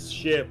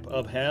spaceship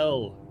of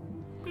hell.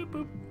 boop,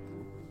 boop.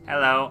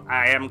 Hello,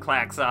 I am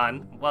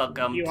Klaxon.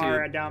 Welcome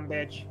dumb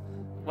bitch.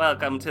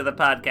 welcome to the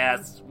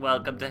podcast.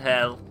 Welcome to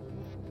hell.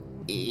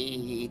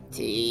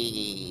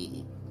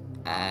 E.T.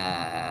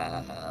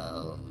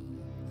 Oh.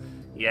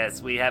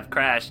 Yes, we have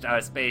crashed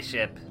our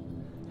spaceship.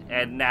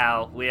 And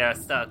now we are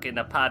stuck in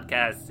a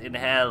podcast in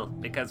hell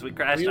because we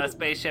crashed our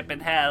spaceship in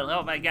hell.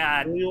 Oh my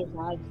god. Do you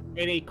have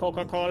any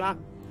Coca-Cola?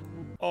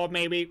 Or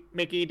maybe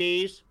Mickey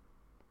D's?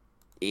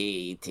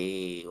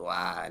 E.T.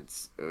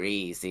 wants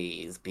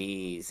Reese's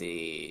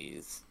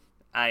Pieces.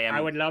 I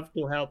would love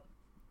to help.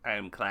 I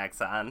am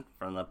Klaxon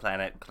from the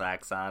planet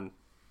Klaxon.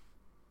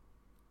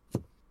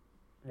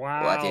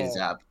 Wow. What is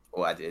up?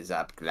 What is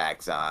up,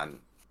 Klaxon?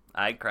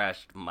 I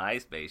crashed my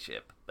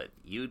spaceship, but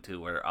you two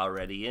were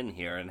already in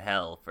here in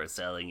hell for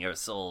selling your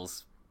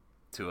souls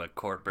to a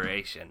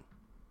corporation.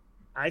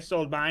 I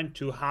sold mine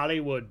to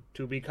Hollywood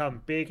to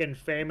become big and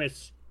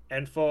famous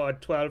and for a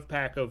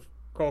 12-pack of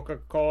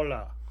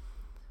Coca-Cola.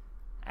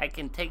 I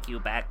can take you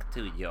back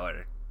to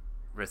your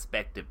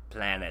respective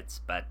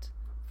planets, but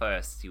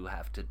first you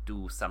have to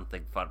do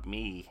something for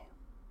me.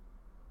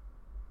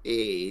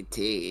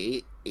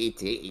 E.T.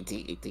 E.T. E.T.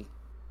 E.T.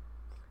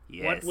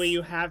 Yes. What will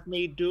you have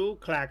me do,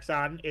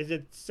 Klaxon? Is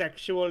it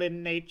sexual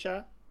in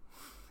nature?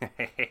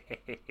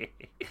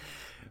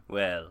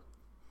 Well,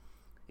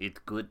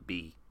 it could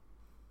be.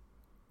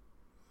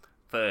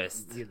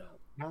 First, You know,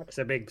 Mark's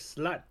a big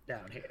slut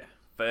down here.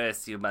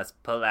 first you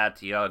must pull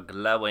out your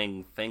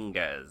glowing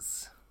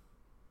fingers.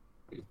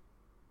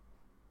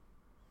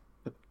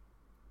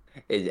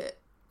 Is it?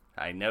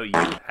 I know you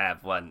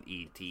have one,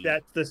 E.T.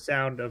 That's the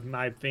sound of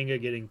my finger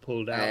getting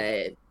pulled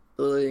out.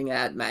 Pulling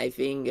out my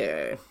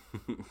finger.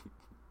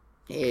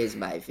 Here's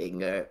my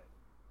finger.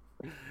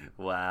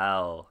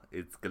 Wow,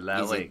 it's Is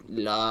glowing. it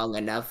long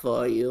enough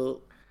for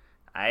you?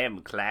 I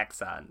am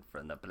Klaxon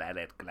from the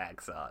planet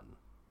Klaxon.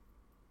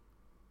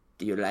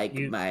 Do you like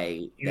You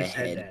the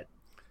said head?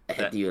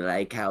 That- Do you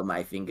like how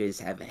my fingers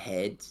have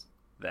heads?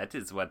 That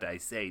is what I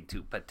say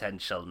to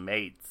potential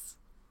mates.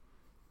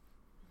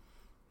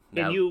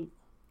 Can Now, you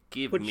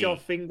give put me, your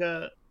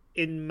finger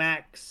in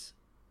Mac's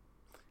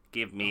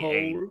give me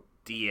hole?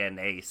 a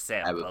DNA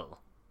sample.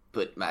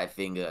 Put my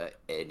finger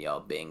in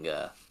your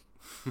binger.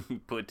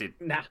 Put it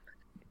Nah.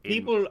 in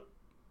People,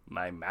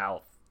 my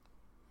mouth.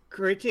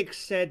 critics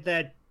said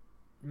that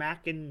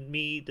Mac and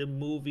Me, the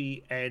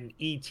movie, and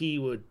E.T.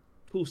 were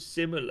too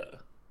similar.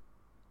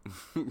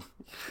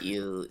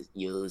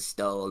 You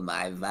stole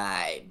my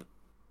vibe.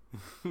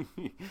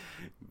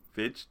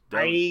 Bitch,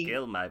 don't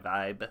kill my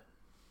vibe.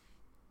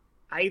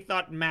 I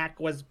thought Mac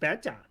was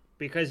better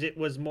because it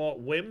was more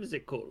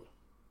whimsical.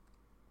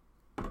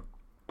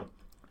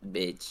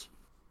 Bitch.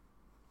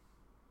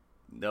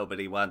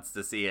 Nobody wants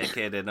to see a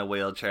kid in a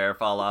wheelchair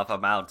fall off a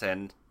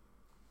mountain.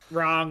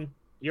 Wrong.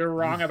 You're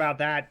wrong about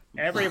that.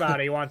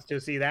 Everybody wants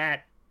to see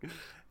that.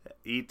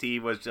 E.T.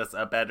 was just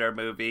a better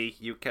movie.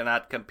 You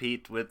cannot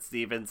compete with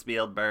Steven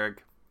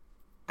Spielberg.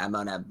 I'm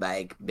on a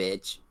bike,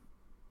 bitch.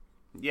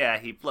 Yeah,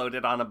 he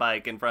floated on a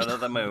bike in front of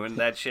the moon.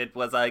 That shit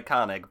was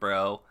iconic,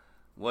 bro.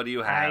 What do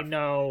you have? I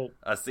know.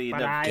 A scene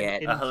but of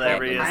a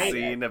hilarious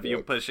scene of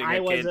you pushing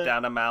a kid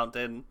down a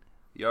mountain.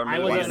 I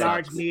was a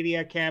large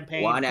media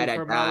campaign to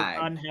promote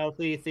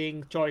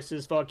unhealthy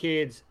choices for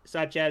kids,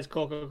 such as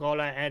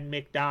Coca-Cola and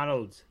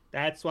McDonald's.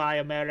 That's why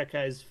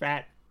America is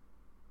fat.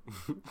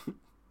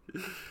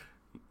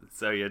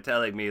 So you're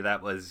telling me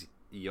that was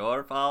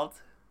your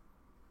fault?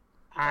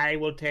 I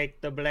will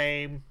take the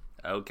blame.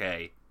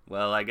 Okay.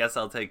 Well, I guess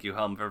I'll take you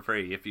home for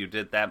free if you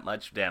did that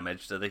much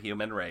damage to the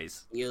human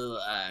race. You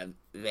are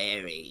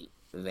very,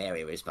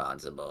 very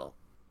responsible.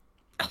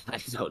 I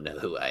don't know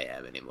who I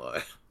am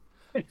anymore.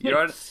 You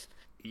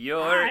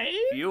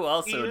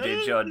also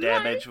did your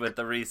damage with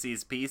the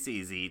Reese's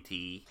Pieces,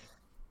 E.T.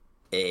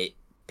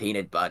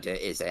 Peanut butter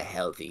is a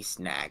healthy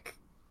snack.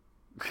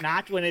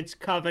 Not when it's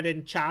covered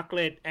in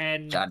chocolate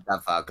and... Shut the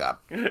fuck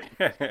up. And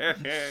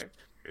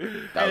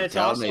it's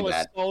also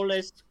a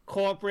soulless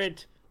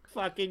corporate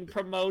fucking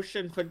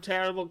promotion for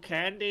terrible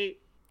candy.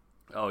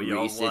 Oh,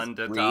 you're one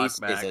to talk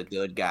back. Reese is a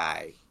good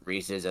guy.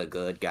 Reese is a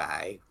good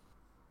guy.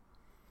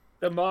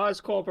 The Mars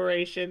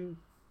Corporation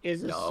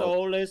is a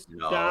soulless,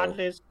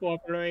 godless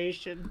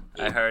corporation.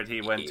 I heard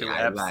he went to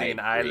Epstein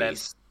Island.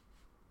 Reese.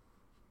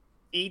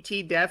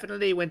 E.T.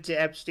 definitely went to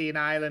Epstein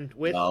Island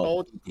with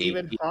old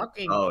Stephen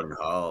Hawking. Oh,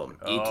 no.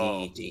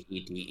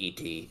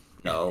 E.T.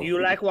 No. You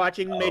like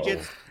watching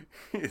midgets?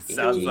 It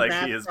sounds like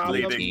he is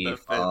bleeding the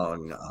fifth.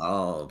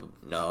 Oh,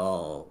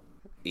 no.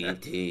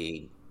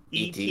 E.T.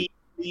 E.T.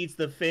 bleeds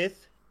the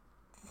fifth.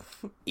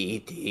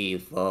 E.T.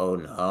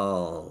 phone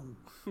home.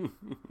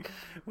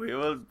 We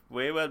will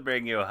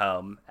bring you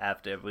home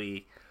after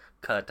we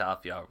cut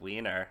off your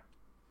wiener.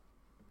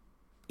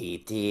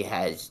 E.T.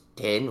 has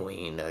 10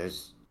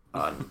 wieners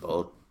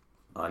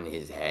on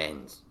his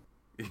hands.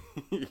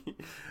 You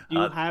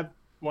have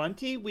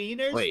 20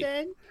 wieners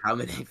then? How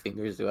many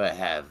fingers do I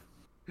have?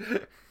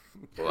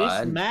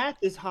 This math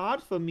is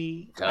hard for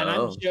me, and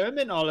I'm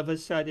German all of a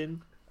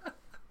sudden.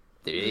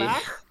 3.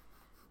 Mac,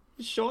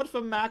 short for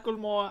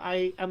Macklemore,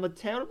 I am a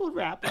terrible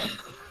rapper.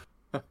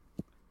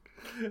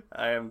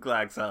 I am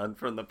Klaxon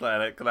from the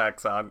planet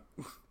Klaxon.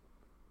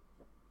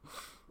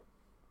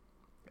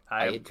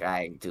 Are you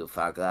trying to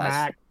fuck us?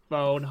 Mac,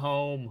 phone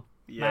home.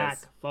 Yes. Mac,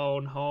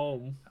 phone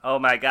home. Oh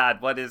my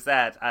god, what is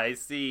that? I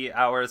see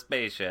our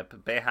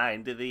spaceship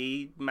behind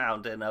the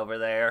mountain over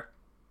there.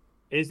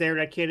 Is there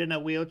a kid in a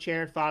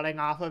wheelchair falling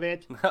off of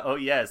it? Oh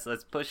yes,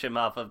 let's push him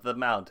off of the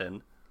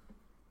mountain.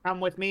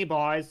 Come with me,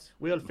 boys.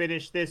 We'll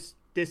finish this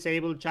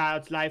disabled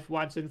child's life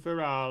once and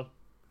for all.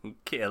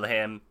 Kill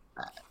him.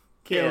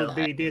 Kill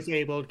the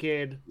disabled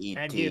kid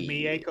and give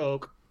me a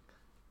Coke.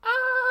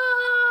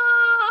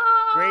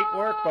 Great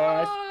work,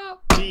 boys.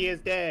 He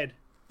is dead.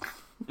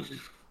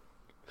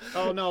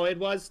 Oh no, it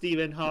was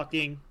Stephen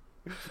Hawking.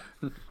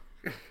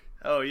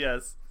 Oh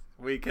yes,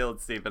 we killed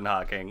Stephen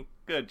Hawking.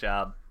 Good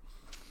job.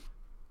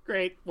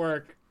 Great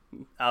work.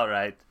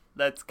 Alright,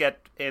 let's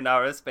get in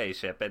our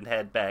spaceship and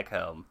head back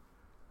home.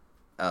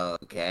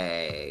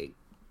 Okay.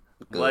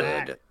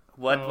 Good.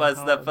 What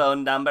was the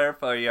phone number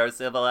for your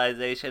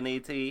civilization,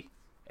 E.T.?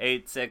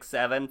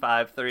 867-5309?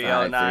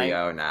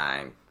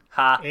 5309.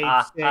 Ha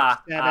ha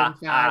ha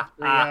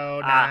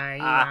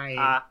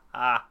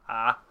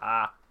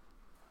 867-5309.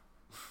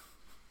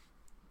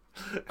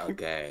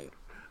 Okay.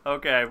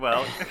 Okay,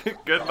 well,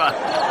 goodbye.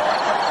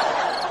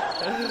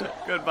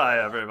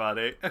 Goodbye,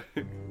 everybody.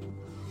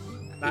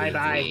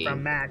 Bye-bye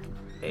from Mac.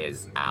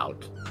 Is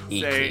out.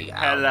 Say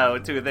hello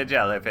to the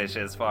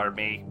jellyfishes for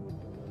me.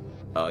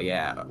 Oh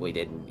yeah, we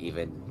didn't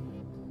even...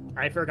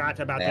 I forgot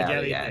about the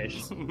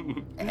jellyfish.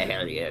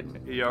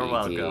 Alien. You're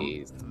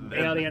welcome.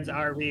 Aliens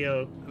are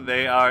real.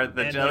 They are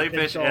the and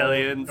jellyfish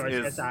aliens.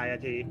 Is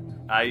society.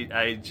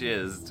 I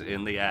jizzed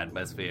in the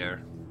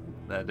atmosphere.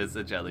 That is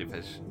a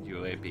jellyfish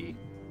UAP.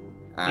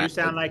 You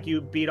sound like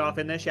you beat off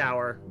in the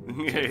shower.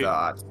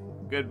 God.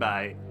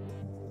 Goodbye.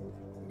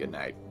 Good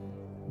night.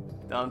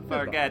 Don't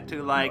forget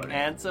to like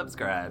and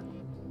subscribe.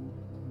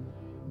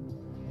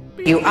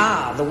 You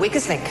are the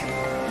weakest link.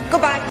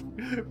 Goodbye.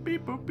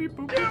 Beep boop beep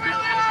boop. You really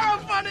are a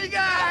funny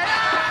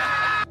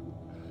guy!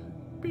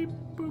 Beep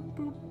boop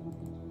boop.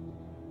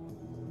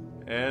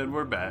 And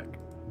we're back.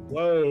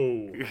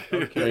 Whoa.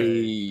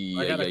 Okay.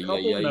 I got a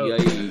couple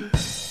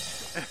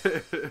notes. I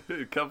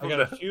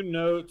got a few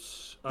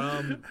notes.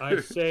 I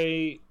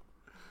say,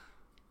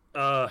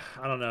 I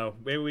don't know.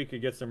 Maybe we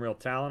could get some real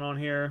talent on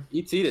here.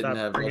 E.T. didn't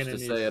have much to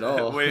say at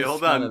all. Wait,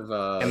 hold on.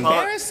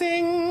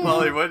 Embarrassing.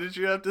 Polly, what did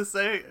you have to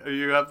say?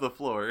 You have the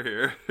floor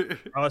here.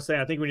 I was saying,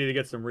 I think we need to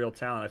get some real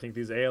talent. I think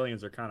these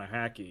aliens are kind of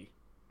hacky.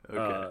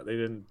 Okay. They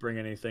didn't bring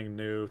anything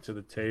new to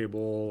the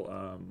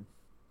table.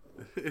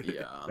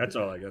 Yeah. That's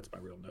all. That's my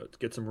real notes.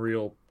 Get some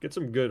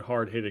good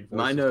hard hitting.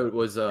 My note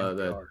was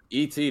that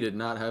E.T. did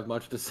not have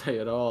much to say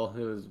at all.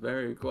 It was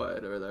very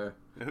quiet over there.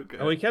 Okay.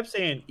 Oh, he kept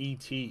saying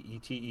E.T.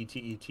 E.T. E.T.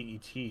 E.T.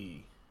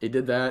 E.T. He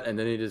did that, and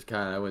then he just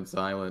kind of went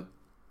silent.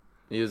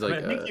 He was like,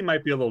 I think he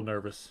might be a little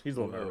nervous. He's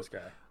a little nervous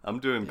guy. I'm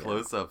doing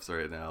close-ups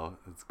right now.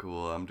 It's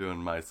cool. I'm doing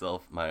my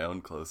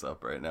own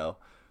close-up right now.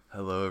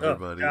 Hello,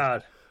 everybody. Oh,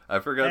 God. I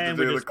forgot to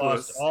do the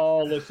close. Lost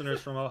all listeners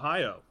from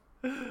Ohio.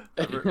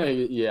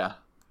 Yeah.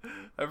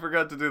 I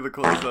forgot to do the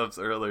close-ups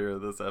earlier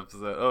this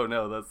episode. Oh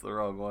no, that's the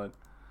wrong one.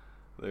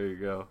 There you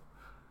go.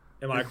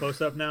 Am I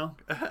close up now?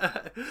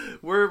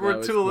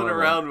 we're tooling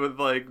around with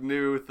like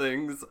new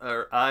things,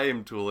 or I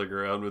am tooling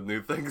around with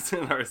new things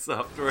in our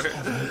software.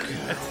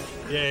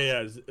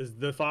 Yeah. Is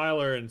the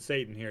filer and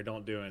Satan here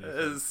don't do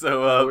anything.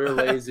 So we're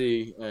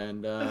lazy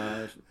and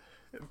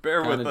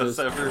bear with us,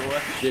 everyone.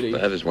 Shitty.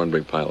 That is one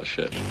big pile of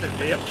shit.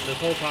 Yep, this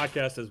whole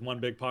podcast is one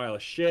big pile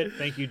of shit.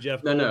 Thank you,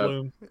 Jeff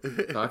Goldblum.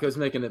 No. Paco's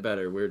making it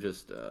better. We're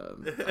just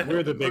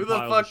we're the big. Who the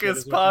fuck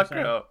is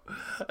Paco?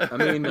 I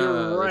mean,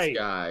 right. This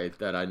guy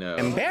that I know.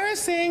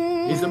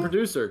 Embarrassing. He's the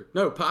producer.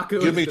 No, Paco.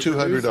 Give me is the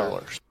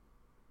 $200.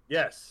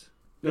 Yes.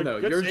 No,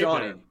 you're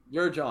Johnny. There.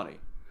 You're Johnny.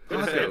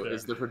 Paco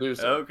is the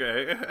producer.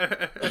 Okay.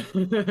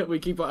 I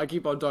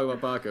keep on talking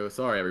about Paco.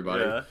 Sorry,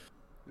 everybody. Yeah.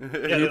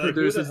 He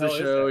produces the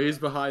show. He's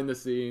behind the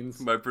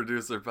scenes. My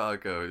producer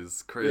Paco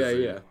is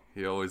crazy. Yeah.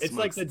 He always. It's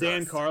like the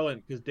Dan dust.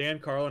 Carlin, because Dan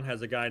Carlin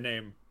has a guy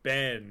named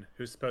Ben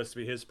who's supposed to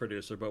be his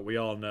producer, but we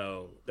all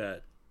know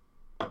that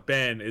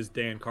Ben is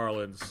Dan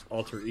Carlin's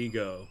alter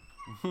ego,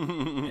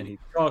 and he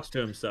talks to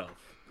himself.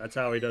 That's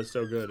how he does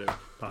so good at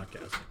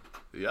podcasting.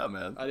 Yeah,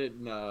 man. I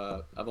didn't.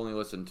 I've only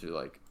listened to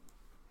like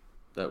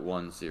that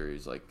one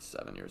series like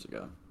 7 years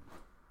ago.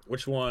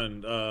 Which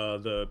one?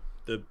 The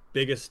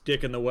biggest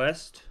dick in the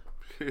West.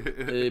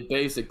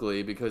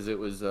 Basically, because it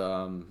was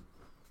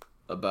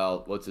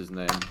about what's his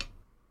name?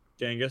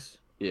 Genghis.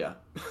 Yeah.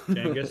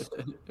 Genghis.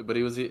 But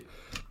he was.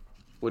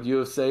 Would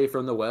you say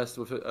from the West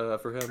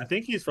for him? I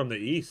think he's from the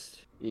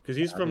East because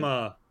he's from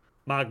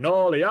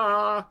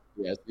Magnolia.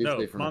 Yes,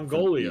 no,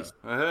 Mongolia.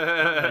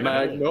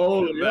 Magnolia.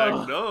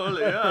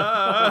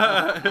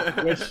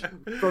 Which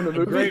from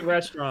the great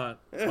restaurant,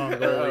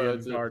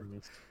 Mongolian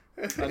Gardens.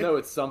 I know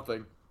it's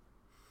something.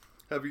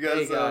 Have you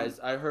guys? Hey guys,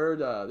 I heard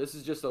this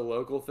is just a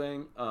local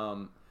thing.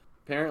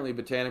 Apparently,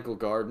 Botanical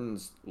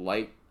Gardens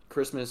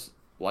Christmas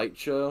light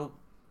show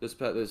this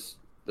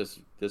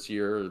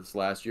year or this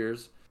last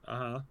year's.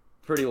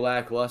 Pretty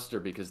lackluster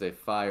because they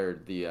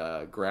fired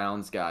the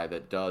grounds guy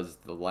that does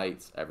the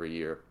lights every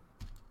year.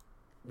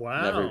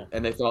 Wow.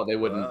 And they thought they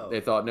wouldn't. Wow.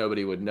 They thought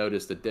nobody would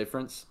notice the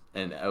difference,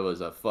 and it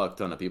was a fuck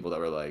ton of people that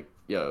were like,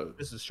 "Yo,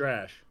 this is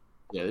trash."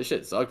 Yeah, this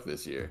shit sucked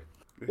this year.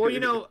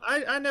 Well,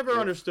 I never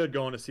understood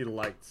going to see the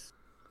lights.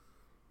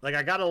 Like,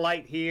 I got a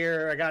light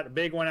here. I got a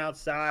big one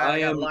outside.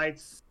 I got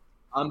lights.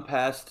 I'm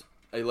past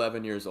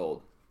 11 years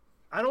old.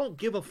 I don't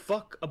give a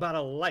fuck about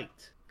a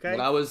light. Okay.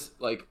 When I was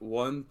like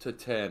 1 to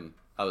 10,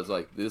 I was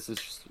like, this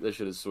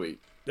shit is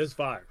sweet. This is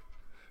fire.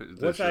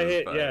 Once I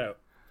hit, yeah.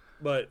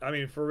 But I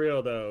mean, for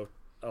real though,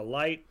 a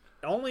light.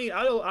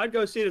 I'd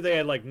go see it if they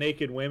had like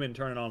naked women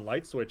turning on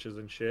light switches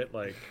and shit,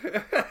 like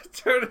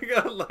turning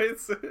on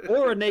lights,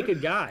 or a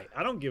naked guy.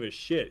 I don't give a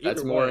shit. Either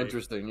That's more way.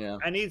 Interesting, yeah.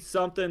 I need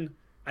something.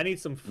 I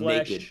need some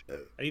flesh. Naked.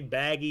 I need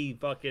baggy,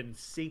 fucking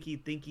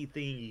sinky, thinky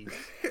thingies.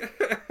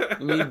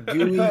 I need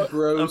gooey,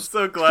 gross. I'm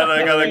so glad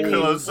I got a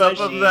close up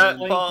of that,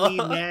 Paul.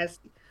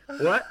 Nasty.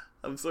 What?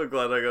 I'm so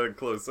glad I got a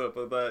close up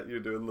of that. You're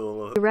doing the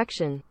little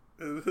direction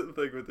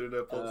thing with your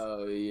nipples.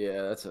 Oh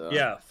yeah, that's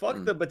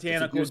fuck the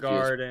Botanical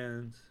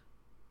Gardens.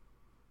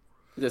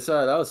 That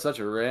was such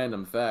a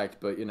random fact,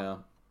 but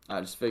I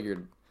just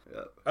figured.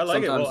 Yeah. I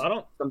like it.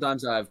 Well,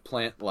 Sometimes I have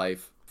plant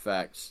life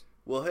facts.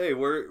 Well, hey,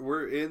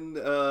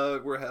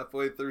 we're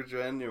halfway through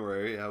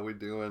January. How we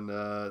doing?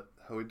 How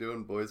we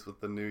doing, boys?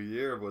 With the new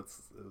year,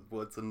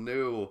 what's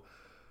new?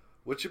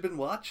 What you been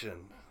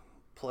watching?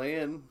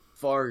 Playing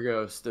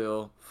Fargo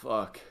still.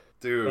 Fuck,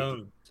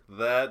 dude.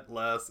 That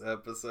last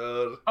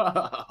episode. Dude,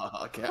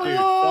 fuck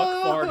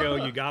Fargo.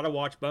 You gotta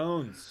watch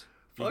Bones.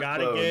 You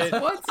gotta get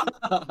what?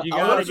 You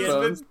gotta get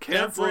Bones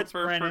canceled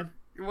for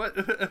what?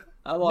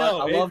 I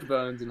loved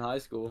Bones in high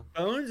school.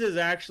 Bones is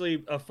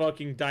actually a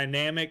fucking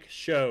dynamic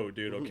show,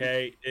 dude.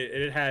 Okay,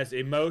 it has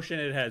emotion.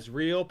 It has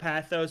real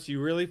pathos.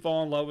 You really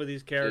fall in love with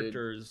these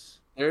characters.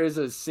 Dude, there is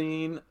a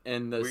scene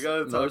in this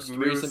most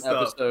recent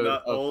episode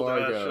of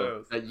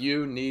Fargo that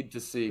you need to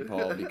see,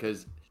 Paul,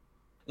 because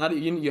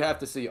you have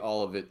to see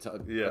all of it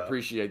to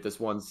appreciate this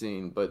one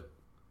scene. But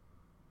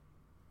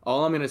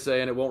all I'm gonna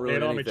say, and it won't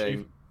ruin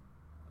anything.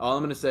 All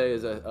I'm gonna say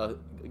is a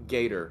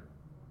gator.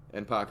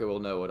 And Paco will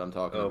know what I'm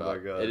talking about. Oh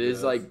my god! It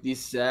is like the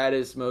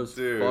saddest, most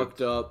fucked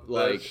up.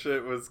 Like that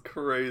shit was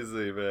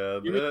crazy,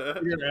 man. You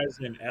mean as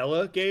in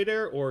Ella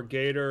Gator or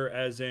Gator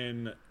as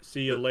in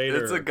see you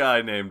later? It's a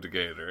guy named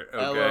Gator.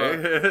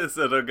 Okay,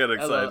 so don't get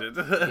excited.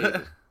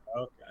 Okay.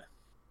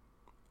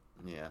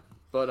 Yeah,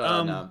 but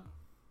no.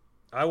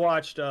 I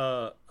watched.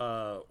 What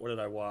did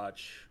I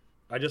watch?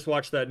 I just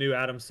watched that new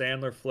Adam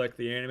Sandler flick,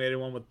 the animated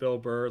one with Bill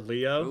Burr,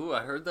 Leo. Ooh,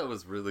 I heard that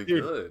was really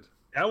Dude, good.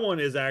 That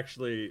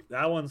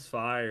one's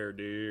fire,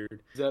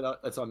 dude.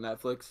 That's on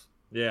Netflix?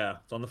 Yeah,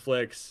 it's on the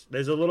flicks.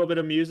 There's a little bit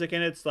of music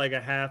in it. It's like a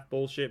half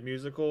bullshit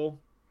musical.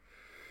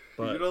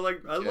 But You know,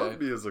 like, I love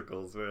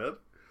musicals, man.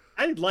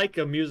 I like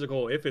a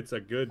musical if it's a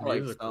good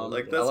musical.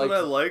 Like, that's what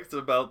I liked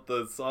about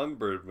the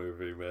Songbird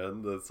movie,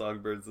 man. The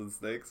Songbirds and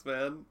Snakes,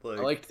 man. Like,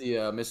 I liked the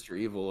Mr.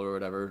 Evil or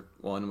whatever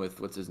one with,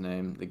 what's his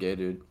name? The gay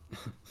dude.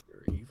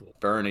 Mr. Evil.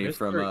 Bernie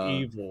Mr. from...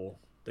 Evil,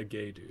 the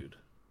gay dude.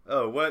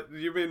 Oh, what?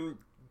 You mean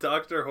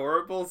Dr.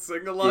 Horrible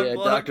sing-along? Yeah,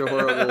 Dr.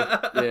 Horrible.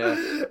 Yeah.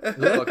 I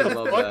fucking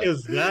love What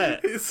is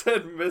that? He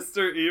said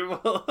Mr.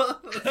 Evil.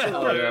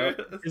 Oh, yeah.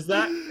 Is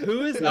that...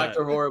 Who is that?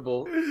 Dr.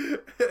 Horrible.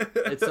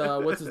 It's,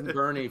 what's his...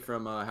 Bernie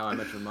from How I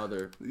Met Your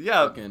Mother.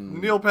 Yeah,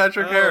 Neil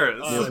Patrick Harris.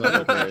 Neil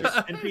Patrick Harris.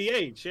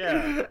 NPH,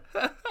 yeah.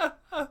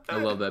 I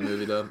love that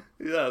movie, though.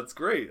 Yeah, it's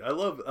great. I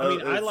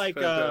like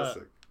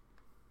fantastic.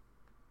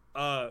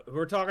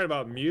 We're talking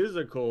about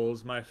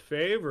musicals. My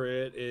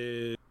favorite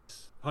is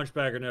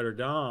Hunchback of Notre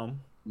Dame.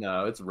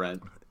 No, it's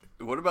Rent.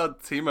 What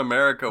about Team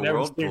America Never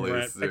World seen Police?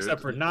 Rent, dude?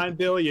 except for 9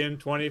 billion,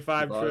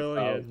 25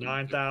 trillion,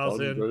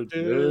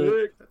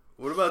 9,000.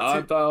 What about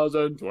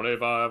 9,000,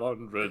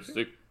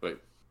 2,500, wait.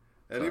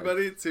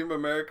 Anybody? Team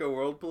America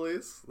World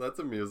Police? That's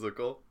a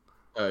musical.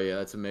 Oh yeah,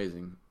 that's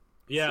amazing.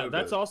 Yeah, So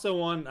that's good. also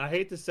one. I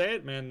hate to say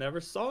it, man.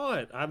 Never saw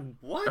it. I'm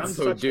What?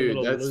 such a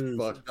little loser.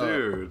 fucked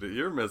Dude,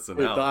 you're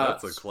missing out.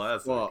 That's a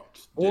classic.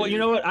 Fucked, Well, dude. you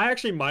know what? I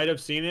actually might have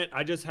seen it.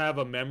 I just have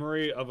a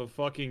memory of a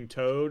fucking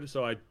toad,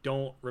 so I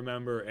don't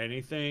remember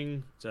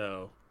anything.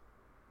 So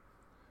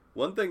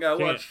One thing I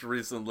watched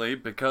recently,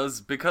 because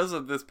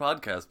of this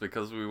podcast,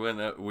 because we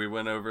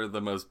went over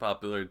the most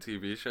popular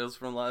TV shows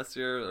from last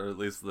year, or at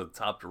least the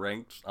top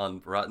ranked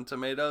on Rotten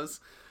Tomatoes.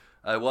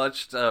 I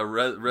watched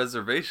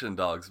Reservation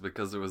Dogs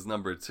because it was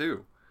number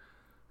 2.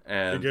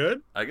 And you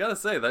good? I gotta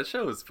say, that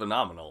show is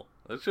phenomenal.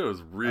 That show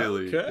is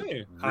really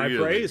okay. High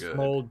really praise good. from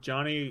old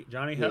Johnny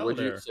Hell Would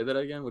there. you say that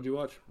again? Would you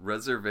watch?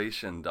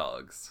 Reservation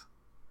Dogs.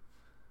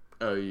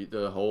 Oh,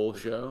 the whole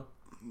show?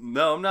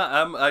 No, I'm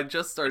not. I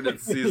just started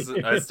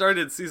season. I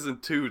started season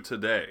 2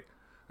 today,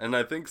 and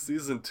I think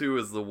season 2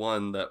 is the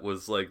one that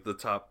was like the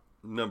top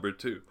number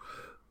 2.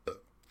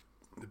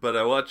 But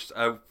I watched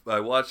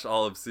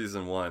all of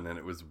season 1, and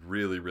it was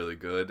really, really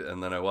good.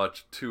 And then I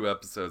watched 2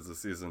 episodes of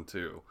season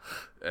 2,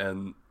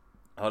 and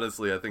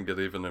honestly, I think it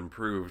even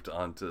improved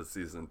onto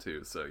season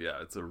 2. So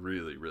yeah, it's a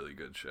really, really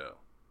good show.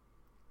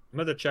 I'm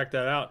gonna check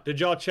that out. Did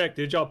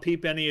y'all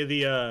peep any of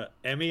the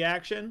Emmy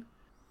action?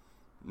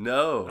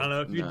 No. I don't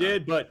know if you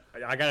did, but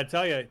I gotta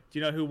tell you, do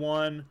you know who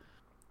won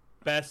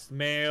Best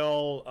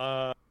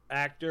Male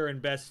Actor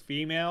and Best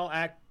Female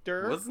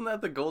Actor? Wasn't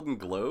that the Golden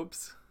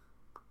Globes?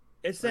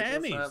 It's the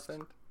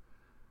Emmys,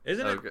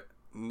 isn't it? Okay.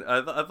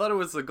 I thought it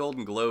was the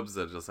Golden Globes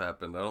that just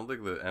happened. I don't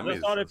think the Emmys. I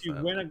thought if you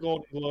win a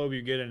Golden Globe,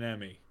 you get an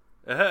Emmy.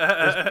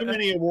 There's too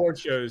many award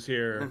shows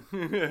here.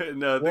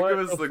 No, I think it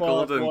was the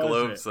Golden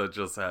Globes that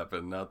just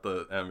happened, not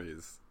the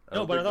Emmys.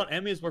 No, but I thought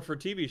Emmys were for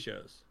TV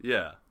shows.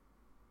 Yeah.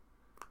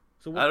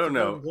 So what's I don't the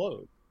know. Golden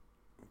Globe?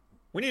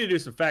 We need to do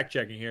some fact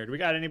checking here. Do we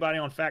got anybody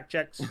on fact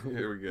checks?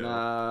 Here we go.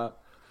 Nah.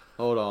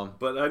 Hold on.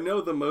 But I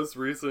know the most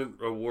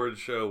recent award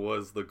show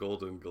was the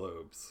Golden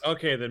Globes.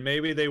 Okay, then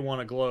maybe they won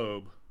a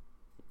Globe.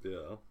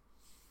 Yeah.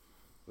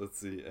 Let's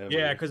see. Emmy.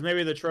 Yeah, because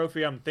maybe the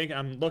trophy I'm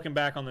looking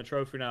back on the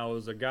trophy now,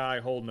 was a guy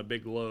holding a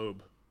big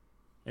globe,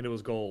 and it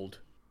was gold,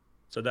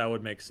 so that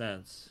would make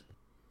sense.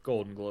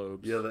 Golden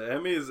Globes. Yeah, the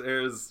Emmys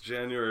airs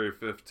January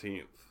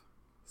 15th.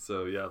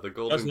 So yeah, the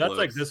Golden Globes. That's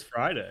like this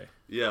Friday.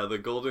 Yeah, the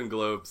Golden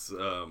Globes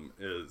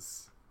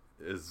is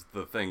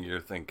the thing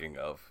you're thinking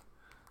of.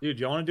 Dude,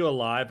 do you want to do a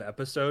live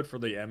episode for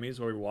the Emmys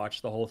where we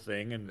watch the whole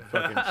thing and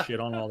fucking shit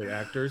on all the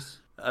actors?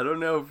 I don't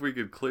know if we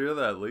could clear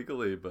that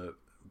legally, but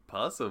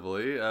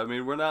possibly. I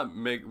mean,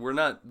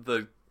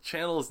 the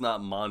channel's not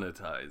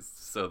monetized,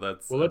 so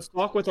that's... Well, let's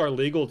talk with our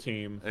legal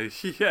team.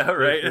 Yeah,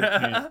 right.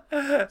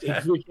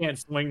 If we can't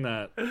swing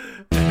that.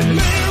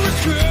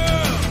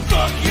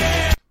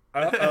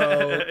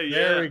 Uh-oh,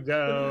 there we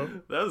go.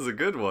 That was a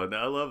good one.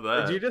 I love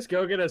that. Did you just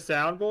go get a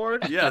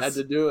soundboard? Yes. I had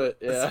to do it,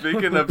 yeah.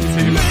 Speaking of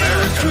Team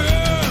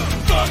America.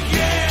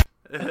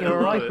 You're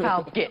a right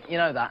pal, Git, you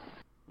know that.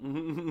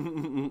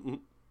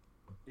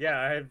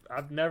 Yeah, I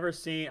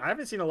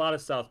haven't seen a lot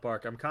of South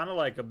Park. I'm kind of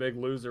like a big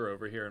loser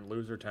over here in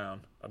Loser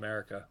Town,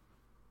 America.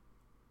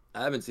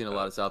 I haven't seen a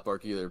lot of South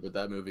Park either, but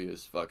that movie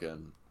is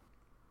fucking...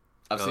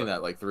 I've seen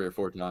that like 3 or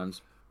 4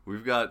 times.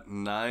 We've got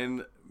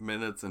 9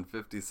 minutes and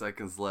 50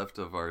 seconds left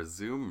of our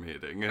Zoom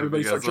meeting. If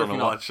Everybody you guys start want to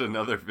jerking off. watch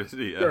another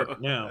video. Sure,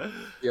 now.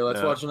 Yeah,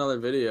 let's watch another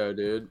video,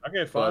 dude.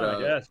 Okay, fine, I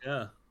guess,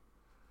 yeah.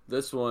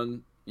 This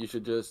one, you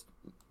should just,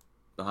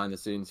 behind the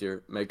scenes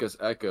here, make us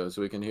echo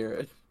so we can hear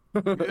it.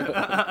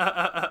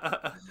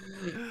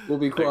 We'll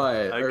be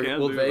quiet. I or can't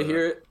will do they that.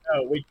 hear it?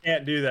 No, we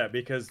can't do that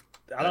because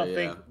I don't yeah.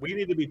 think we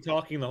need to be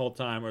talking the whole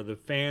time, or the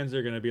fans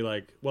are going to be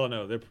like, "Well,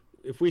 no,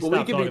 if we Well,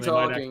 stop we could be talking, they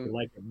might talking- actually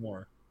like it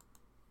more."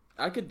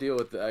 I could deal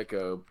with the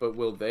echo, but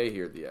will they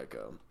hear the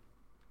echo?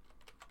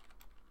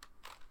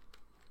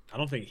 I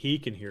don't think he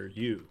can hear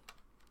you.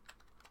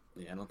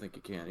 Yeah, I don't think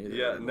you can either.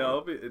 Yeah,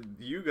 no,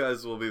 you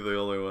guys will be the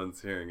only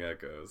ones hearing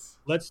echoes.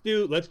 Let's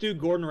do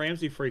Gordon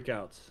Ramsay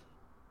freakouts.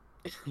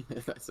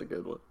 That's a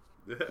good one.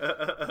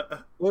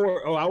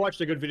 I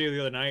watched a good video the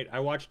other night.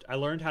 I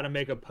learned how to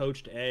make a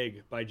poached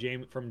egg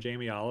from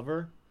Jamie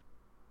Oliver.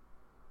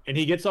 And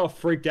he gets all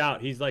freaked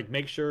out. He's like,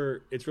 make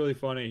sure it's really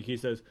funny. He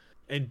says,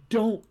 and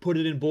don't put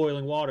it in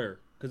boiling water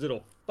because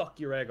it'll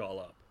fuck your egg all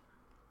up.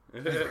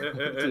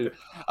 Dude,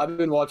 I've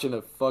been watching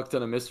a fuck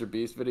ton of Mr.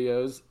 Beast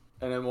videos,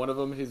 and then one of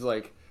them, he's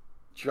like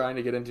trying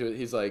to get into it.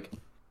 He's like,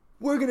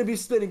 we're going to be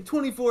spending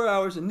 24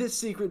 hours in this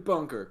secret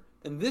bunker,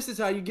 and this is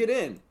how you get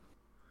in.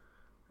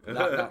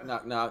 Knock, knock,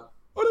 knock, knock.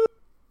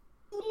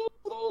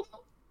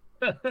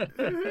 And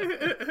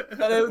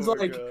it was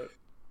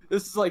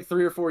this is like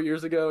 3 or 4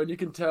 years ago, and you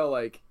can tell,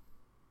 like,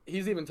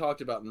 he's even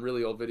talked about in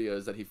really old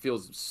videos that he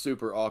feels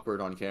super awkward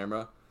on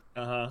camera.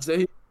 So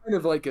he's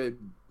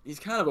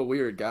kind of a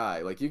weird guy.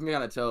 Like, you can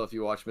kind of tell if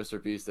you watch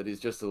Mr. Beast that he's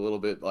just a little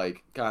bit,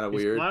 like, kind of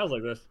weird. He smiles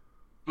like this.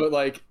 But,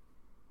 like,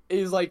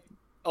 he's, like,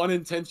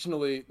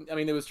 unintentionally, I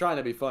mean, it was trying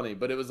to be funny,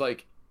 but it was,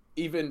 like,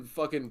 even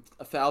fucking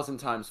 1,000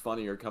 times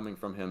funnier coming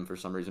from him for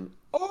some reason.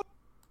 Oh!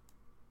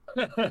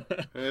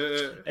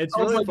 It's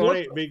really like,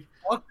 funny. What the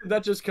fuck did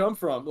that just come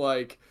from?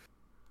 Like,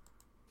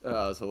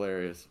 it's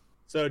hilarious.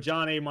 So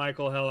Johnny,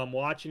 Michael, hell, I'm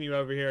watching you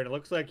over here, and it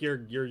looks like you're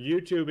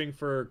YouTubing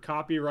for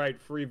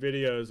copyright-free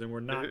videos, and we're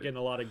not getting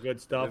a lot of good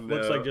stuff. No.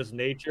 Looks like just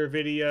nature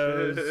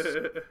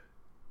videos.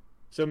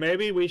 So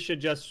maybe we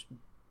should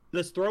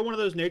let's throw one of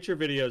those nature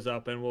videos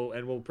up, and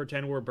we'll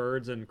pretend we're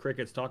birds and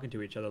crickets talking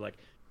to each other, like,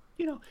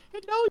 hello,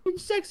 you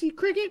sexy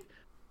cricket.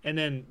 And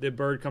then the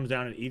bird comes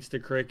down and eats the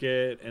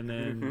cricket, and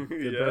then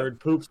the bird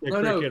poops the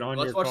cricket on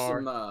your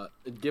car. Let's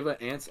watch give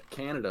Ants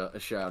Canada a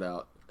shout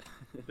out.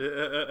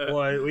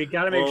 Boy, we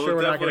got to make sure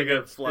we're not going to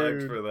get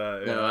flagged for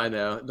that. Yeah. No, I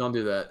know. Don't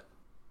do that.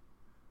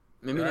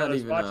 Maybe not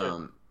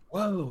even.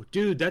 Whoa,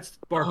 dude, that's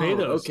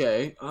Barbados. Oh,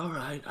 okay, all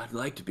right. I'd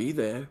like to be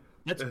there.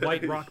 That's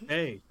White Rock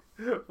Bay.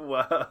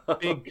 Wow.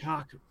 Big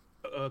Cock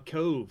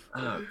Cove.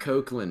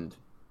 Cokeland.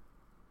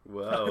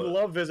 Wow. I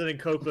love visiting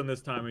Cokeland this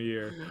time of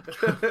year.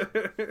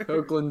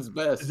 Cokeland's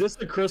best. Is this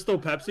the Crystal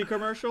Pepsi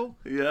commercial?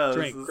 Yeah.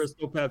 Drink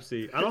Crystal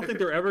Pepsi. I don't think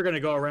they're ever going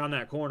to go around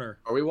that corner.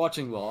 Are we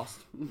watching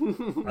Lost?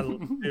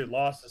 Dude,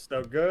 Lost is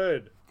so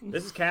good.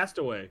 This is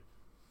Castaway.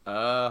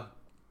 Yeah.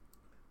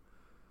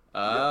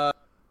 Well,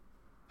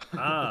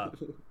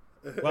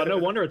 no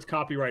wonder it's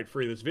copyright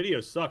free. This video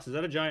sucks. Is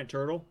that a giant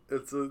turtle?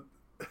 It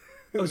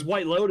was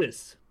White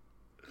Lotus.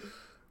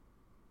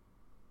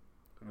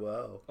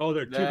 Wow. Oh,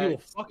 there are two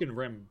people fucking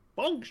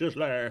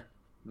rambunctiously.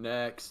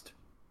 Next.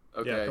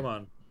 Okay. Yeah, come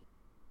on.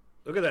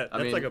 Look at that.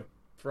 That's like a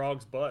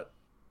frog's butt.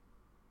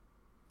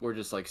 We're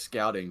just like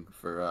scouting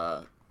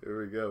for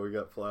Here we go. We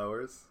got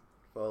flowers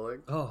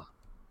falling. Oh.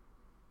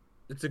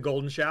 It's a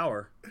golden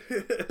shower.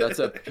 That's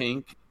a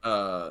pink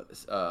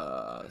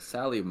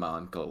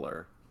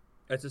sallymonkler.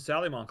 It's a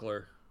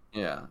sallymonkler.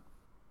 Yeah.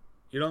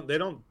 They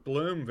don't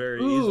bloom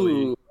very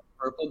easily.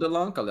 Purple de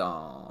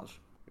l'encolange.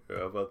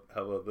 How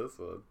about this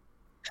one?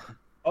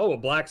 Oh, a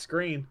black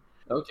screen.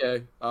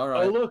 Okay, all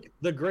right. Oh, look,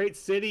 the great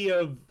city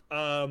of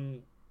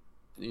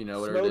you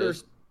know what it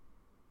is.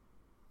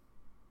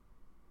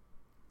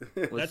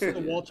 That's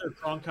the Walter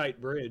Cronkite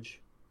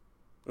Bridge.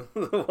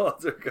 The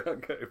Walter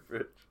Cronkite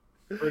Bridge.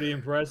 Pretty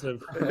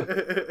impressive.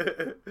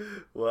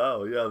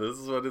 Wow, yeah, this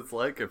is what it's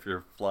like if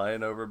you're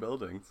flying over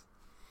buildings.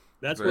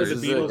 That's where the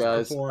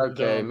Beatles performed.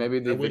 Okay, maybe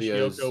the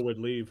videos Yoko would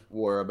leave.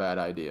 Were a bad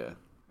idea.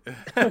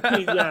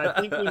 Yeah,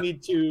 I think we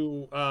need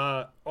to.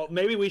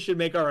 Maybe we should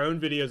make our own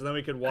videos, and then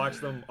we can watch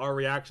our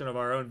reaction of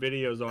our own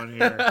videos on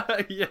here.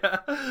 Yeah.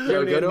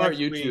 Go to our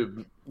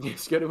YouTube.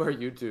 Just go to our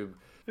YouTube.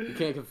 You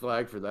can't get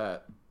flagged for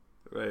that.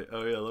 Right.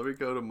 Oh yeah. Let me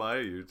go to my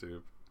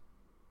YouTube.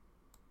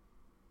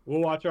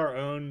 We'll watch our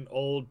own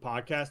old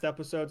podcast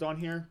episodes on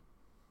here.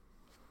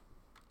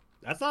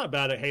 That's not a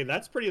bad. Hey,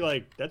 that's pretty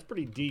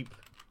deep.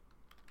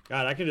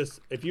 God, I can just.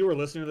 If you were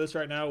listening to this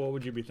right now, what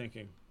would you be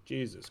thinking?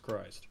 Jesus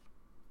Christ.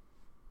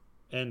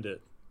 End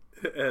it.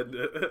 End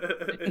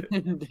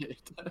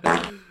it.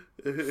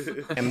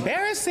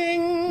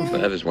 Embarrassing.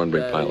 That is one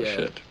big pile of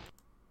shit.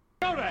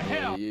 Go to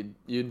hell.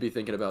 You'd be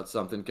thinking about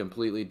something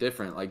completely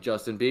different, like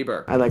Justin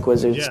Bieber. I like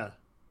wizards. Yeah.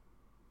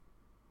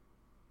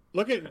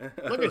 Look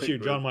at you,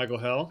 John Michael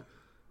Hell.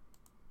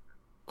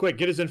 Quick,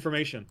 get his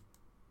information.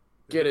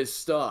 Get his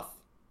stuff.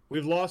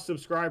 We've lost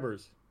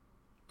subscribers.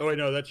 Oh wait,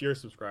 no, that's your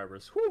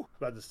subscribers. Whew,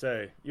 about to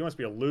say, you must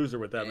be a loser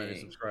with that many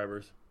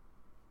subscribers.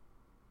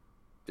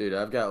 Dude,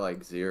 I've got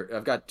like 0.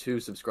 I've got 2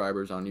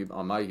 subscribers on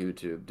my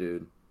YouTube,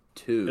 dude.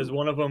 2. Is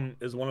one of them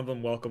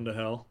welcome to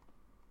hell?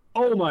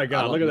 Oh my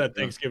God! Look at that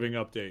Thanksgiving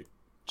update.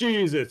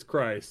 Jesus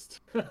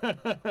Christ!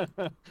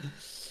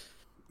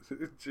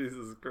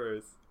 Jesus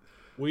Christ!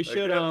 We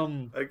should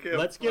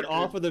let's get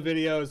off of the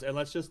videos and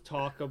let's just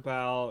talk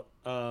about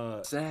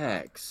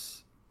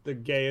sex. The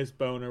gayest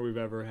boner we've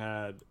ever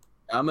had.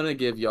 I'm gonna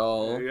give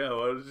y'all. Yeah,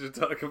 why did you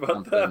talk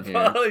about that,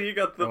 Paul? You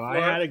got the. I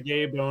had a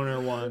gay boner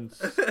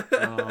once.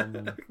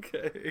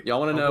 Okay. Y'all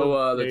want to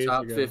know the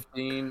top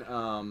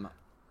 15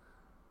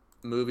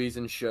 movies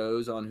and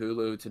shows on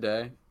Hulu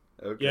today?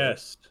 Okay.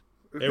 Yes.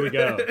 There we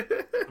go.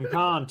 Some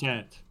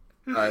content.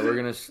 All right, we're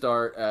gonna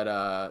start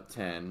at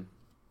 10.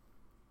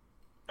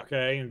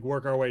 Okay, and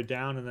work our way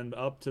down and then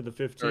up to the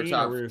 15.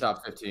 Or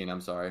top 15.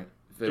 I'm sorry.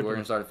 We're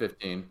gonna start at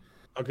 15.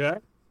 Okay.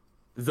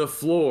 The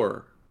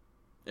Floor.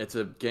 It's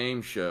a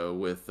game show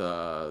with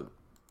the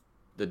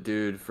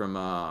dude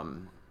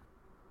from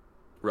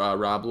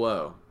Rob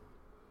Lowe.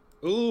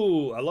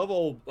 Ooh, I love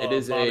old It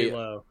is Bobby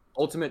Lowe.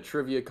 Ultimate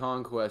Trivia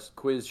Conquest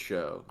quiz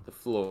show. The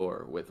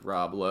Floor with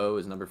Rob Lowe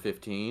is number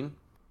 15.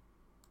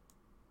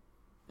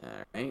 All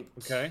right.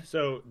 Okay,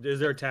 so is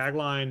there a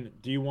tagline?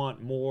 Do you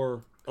want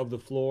more of the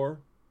floor?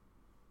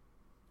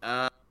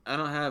 I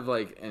don't have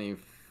like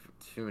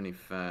too many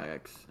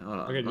facts. Hold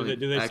on. Okay,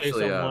 do they say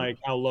something like,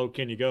 "How low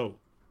can you go?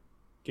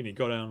 Can you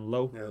go down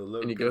low? How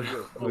low can you go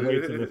away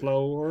to the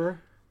floor?"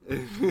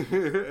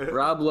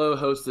 Rob Lowe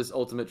hosts this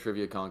Ultimate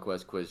Trivia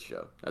Conquest quiz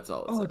show. That's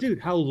all. Oh, dude,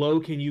 how low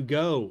can you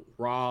go,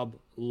 Rob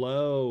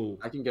Lowe?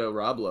 I can go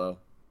Rob Lowe.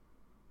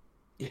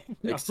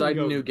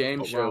 Exciting new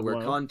game show where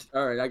All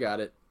right, I got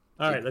it.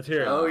 All right, let's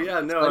hear it. Oh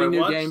yeah, no, exciting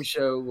new game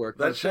show where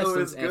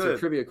contestants answer good.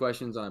 trivia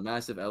questions on a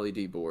massive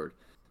LED board.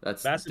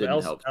 That's massive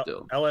didn't help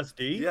still.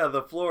 LSD? Yeah,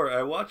 The Floor.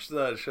 I watched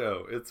that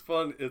show. It's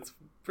fun. It's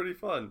pretty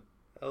fun.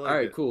 I like All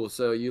right, it. cool.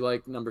 So you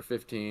like number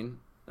 15.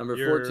 Number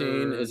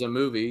 14 is a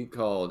movie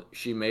called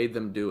She Made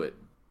Them Do It.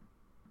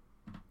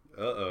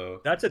 Uh-oh.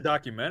 That's a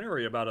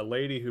documentary about a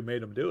lady who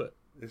made them do it.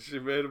 She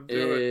made them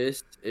do it.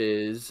 This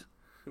is...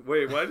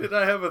 Wait, why did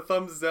I have a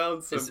thumbs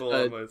down symbol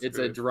on my screen? It's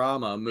a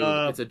drama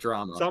movie. It's a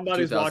drama.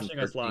 Somebody's watching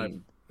us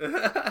live.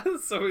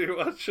 Somebody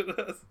watching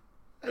us.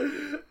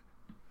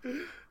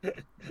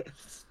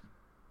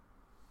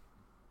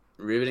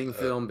 Riveting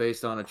film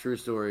based on a true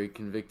story,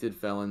 convicted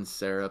felon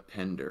Sarah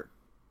Pender.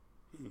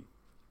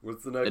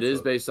 What's the next It is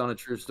one? based on a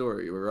true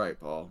story. You were right,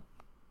 Paul.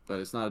 But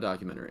it's not a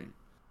documentary.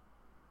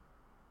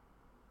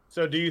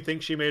 So do you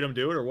think she made him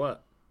do it or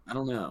what? I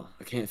don't know.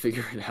 I can't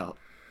figure it out.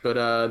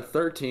 But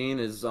 13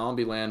 is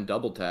Zombieland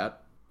Double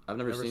Tap. I've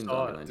never seen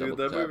Zombieland Double Tap. Dude,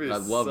 that movie I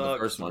love sucks, the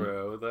first one.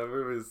 bro. That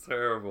movie's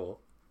terrible.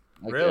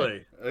 Okay.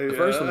 Really? The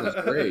first one was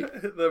great.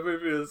 That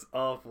movie is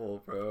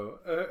awful, bro.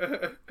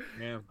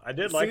 Yeah, I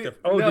did like the...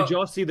 Oh, did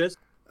y'all see this?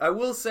 I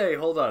will say,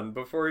 hold on,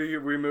 before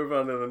we move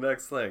on to the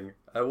next thing,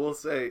 I will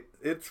say,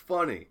 it's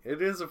funny.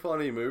 It is a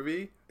funny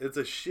movie. It's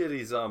a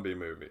shitty zombie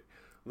movie.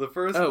 The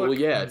first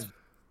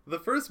The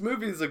first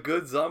movie is a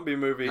good zombie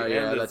movie, and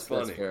it's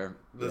funny. That's fair.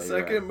 The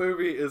second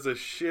movie is a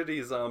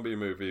shitty zombie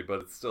movie,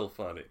 but it's still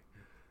funny.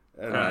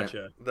 And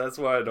gotcha. That's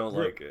why I don't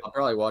like it. I'll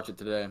probably watch it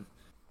today.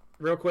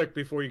 Real quick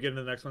before you get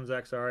into the next one,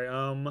 Zach, sorry.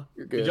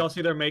 You're good. Did y'all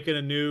see they're making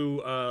a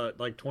new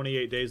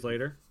 28 Days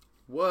Later?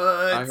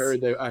 What? I heard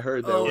they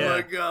Oh were.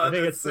 my god! I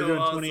think it's so they're doing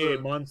awesome.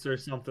 28 months or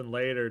something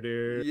later,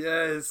 dude.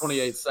 Yes.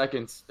 28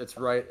 seconds. It's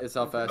right. It's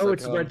how fast. Oh,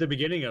 it's right at the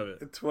beginning of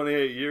it.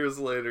 28 years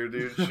later,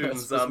 dude, shooting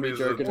zombies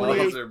with 28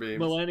 laser beams.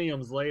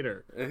 millenniums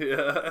later.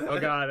 Yeah. Oh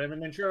god, I'm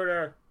an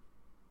intruder.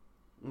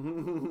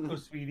 Oh,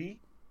 sweetie.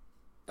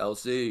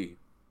 LC.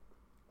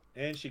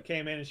 And she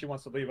came in and she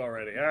wants to leave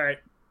already. All right.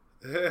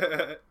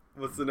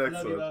 What's the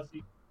next one?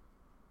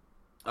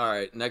 All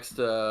right. Next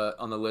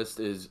on the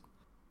list is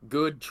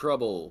Good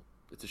Trouble.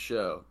 It's a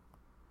show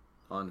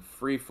on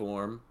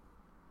Freeform.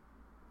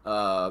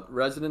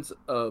 Residents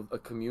of a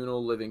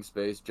communal living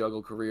space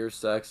juggle career,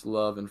 sex,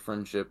 love, and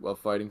friendship while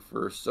fighting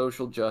for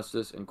social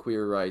justice and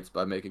queer rights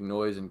by making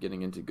noise and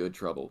getting into good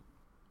trouble.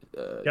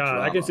 God,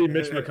 drama. I can see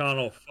Mitch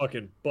McConnell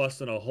fucking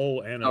busting a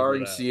hole in over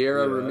Starring that.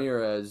 Sierra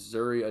Ramirez,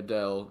 Zuri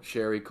Adele,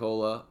 Sherry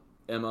Cola,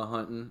 Emma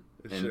Hunton,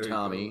 and Sherry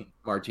Tommy Cola.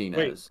 Martinez.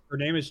 Wait, her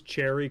name is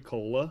Cherry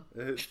Cola?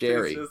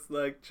 Sherry. It's just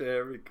like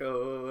Cherry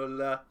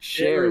Cola.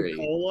 Sherry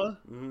Cola?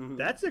 Mm-hmm.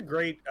 That's a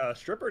great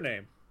stripper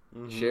name.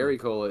 Sherry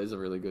Cola is a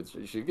really good.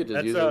 She could just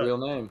That's use her real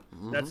name.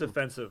 That's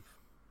offensive.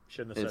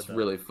 Shouldn't have It's said that.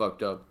 really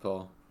fucked up,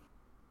 Paul.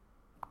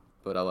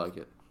 But I like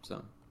it.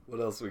 So.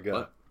 What else we got?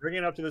 What? Bring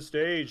it up to the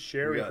stage,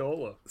 Sherry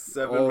Cola.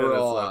 7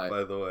 minutes left,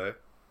 by the way.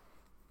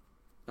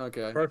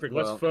 Okay. Perfect.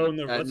 Well, Let's phone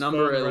the. At let's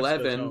number phone the rest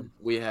of those 11, home.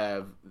 we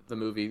have the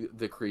movie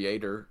The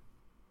Creator.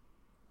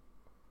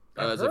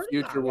 I've As a heard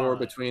future that war one.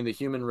 between the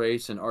human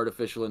race and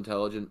artificial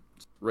intelligence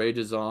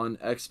rages on,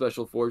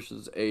 ex-Special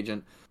Forces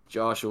agent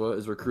Joshua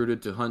is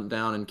recruited to hunt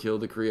down and kill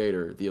the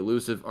Creator, the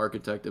elusive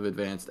architect of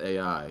advanced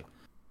AI.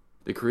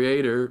 The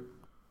Creator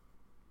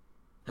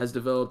has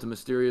developed a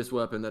mysterious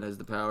weapon that has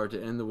the power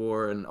to end the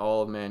war and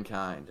all of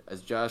mankind.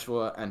 As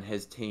Joshua and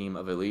his team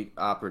of elite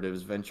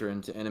operatives venture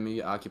into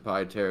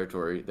enemy-occupied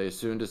territory, they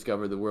soon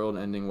discover the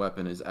world-ending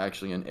weapon is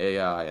actually an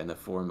AI in the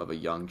form of a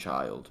young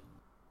child.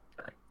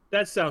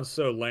 That sounds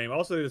so lame.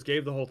 Also, they just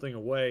gave the whole thing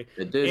away.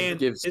 It did and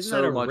give isn't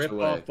so that a much rip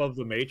away. off of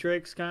the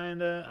Matrix,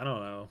 kinda? I don't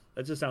know.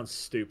 That just sounds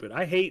stupid.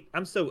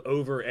 I'm so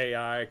over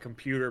AI,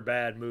 computer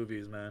bad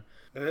movies, man.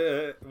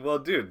 Well,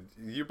 dude,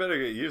 you better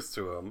get used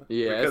to them.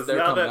 Yeah, because they're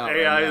now coming that out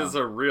AI right now. is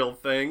a real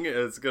thing,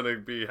 it's gonna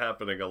be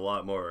happening a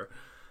lot more.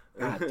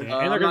 God damn. And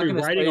I'm they're not gonna be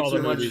gonna writing say all the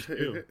too much. movies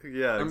too.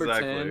 Yeah,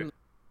 exactly.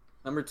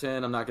 Number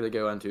 10, I'm not going to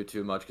go into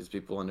too much because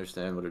people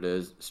understand what it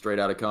is. Straight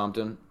Outta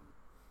Compton.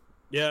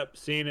 Yep,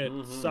 seen it.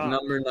 Sucked.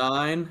 Number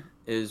 9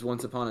 is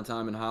Once Upon a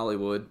Time in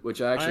Hollywood,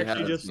 which I actually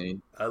haven't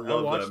seen. I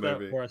love watched that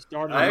movie. before I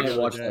started. I might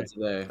watch that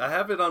today. I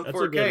have it on That's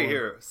a good 4K one.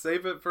 here.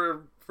 Save it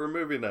for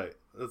movie night.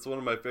 It's one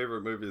of my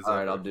favorite movies. All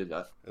right, ever. I'll do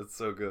that. It's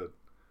so good.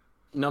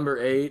 Number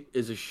 8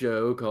 is a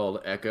show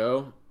called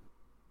Echo.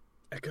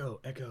 Echo.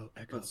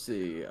 Let's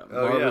see. Oh,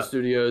 Marvel yeah.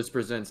 Studios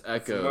presents a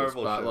Echo,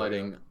 Marvel show,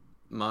 spotlighting yeah.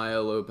 Maya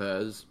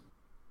Lopez,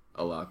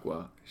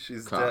 Alakwa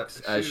She's Cox,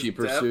 deaf. as She's she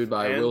pursued deaf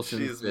by and Wilson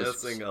she's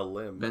Fisk's missing a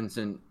limb.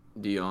 Vincent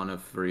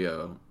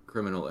D'Onofrio,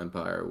 criminal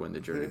empire when the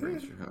journey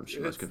brings her home. She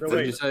must It's confess. What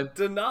did you say?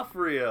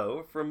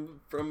 D'Onofrio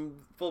from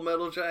Full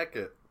Metal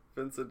Jacket.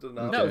 Vincent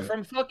D'Onofrio. No,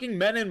 from fucking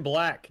Men in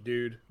Black,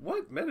 dude.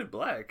 What? Men in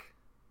Black?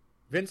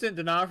 Vincent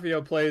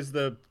D'Onofrio plays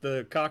the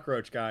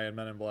cockroach guy in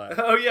Men in Black.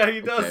 Oh yeah,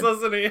 he does, Okay.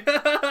 doesn't he?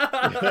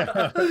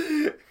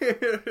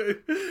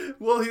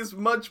 Well, he's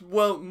much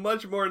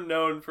more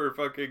known for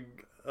fucking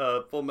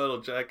Full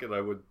Metal Jacket,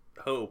 I would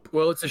hope.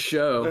 Well, it's a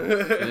show,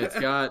 and it's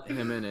got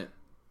him in it.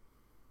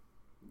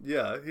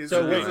 Yeah, he's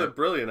So a wait.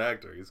 brilliant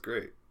actor. He's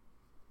great.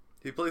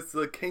 He plays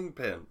the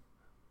Kingpin.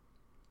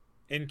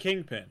 In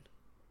Kingpin.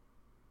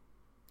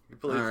 He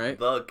plays All right.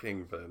 the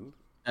Kingpin.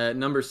 At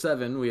number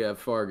 7, we have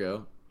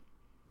Fargo.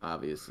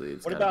 Obviously,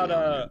 it's What gotta about be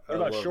on I what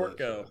about love Short that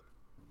Go? show.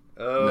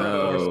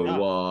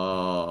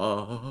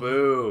 Oh,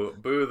 No.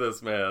 boo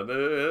this man.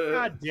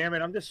 God damn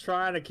it! I'm just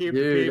trying to keep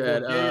Dude, people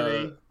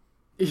at,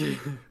 giddy.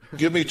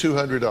 Give me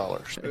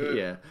 $200.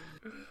 Yeah.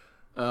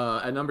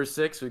 At number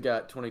 6, we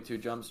got 22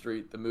 Jump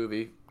Street, the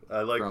movie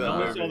I like From, that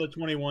I movie. saw the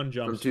 21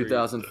 Jump from Street.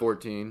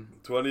 2014.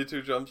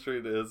 22 Jump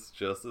Street is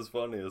just as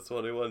funny as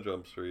 21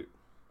 Jump Street.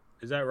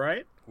 Is that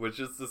right? Which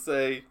is to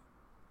say,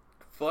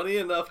 funny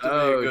enough to be a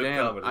Oh, good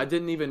damn. comedy. I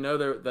didn't even know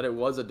that it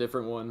was a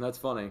different one. That's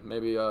funny.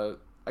 Maybe I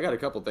got a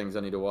couple things I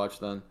need to watch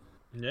then.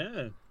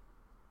 Yeah.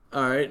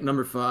 All right,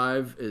 number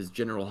 5 is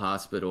General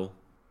Hospital.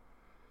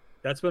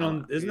 That's been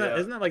on. Isn't yeah.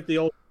 that like the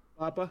old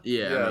Papa?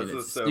 Yeah, Yeah, I mean,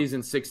 it's it's so-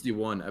 season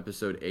 61,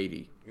 episode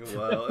 80.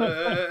 Well,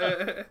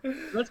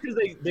 That's because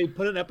they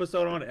put an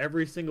episode on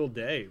every single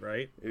day,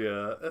 right?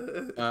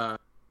 yeah.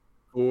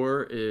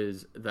 4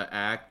 is The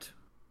Act.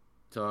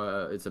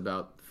 It's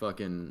about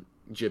fucking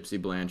Gypsy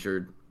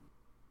Blanchard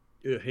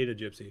Ew, hate a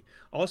gypsy.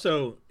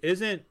 Also,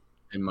 isn't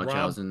and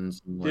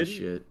Munchausen's and less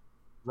shit.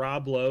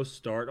 Rob Lowe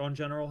start on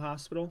General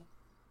Hospital?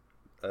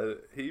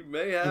 He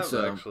may have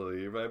so.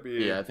 actually. He might be.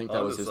 Yeah, I think that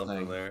onto was his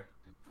something thing. there.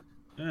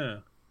 Yeah.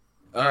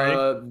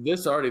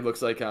 This already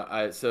looks like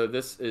so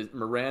this is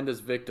Miranda's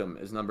Victim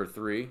is number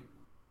 3.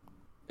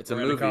 It's a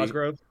Miranda movie,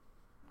 Cosgrove?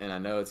 and I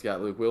know it's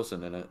got Luke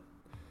Wilson in it.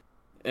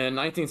 In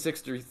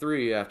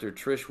 1963, after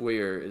Trish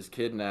Weir is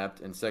kidnapped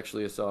and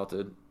sexually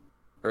assaulted,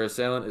 her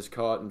assailant is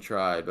caught and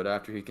tried, but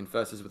after he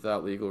confesses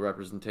without legal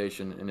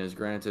representation and is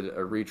granted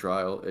a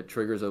retrial, it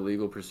triggers a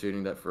legal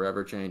proceeding that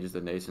forever changes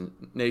the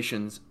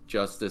nation's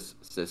justice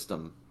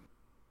system.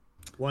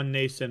 One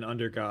nation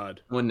under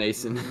God. One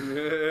nation.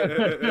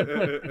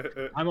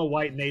 I'm a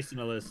white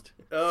nationalist.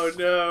 Oh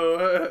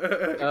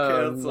no!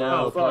 Oh Cancel.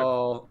 no, fuck.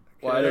 Paul.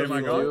 Why did Am I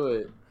you going? do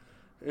it?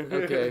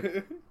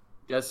 Okay.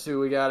 Guess who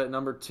we got at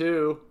number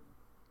 2?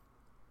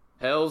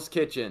 Hell's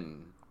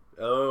Kitchen.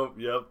 Oh,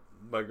 yep.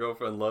 My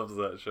girlfriend loves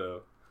that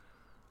show.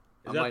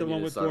 Is that the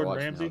one with Gordon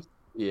Ramsay?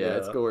 Yeah,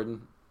 it's Yeah.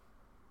 Gordon.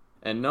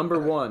 And number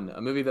 1,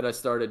 a movie that I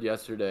started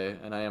yesterday,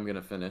 and I am going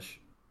to finish.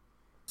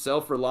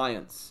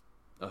 Self-Reliance,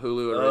 a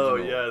Hulu original. Oh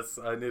yes,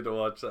 I need to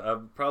watch that.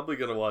 I'm probably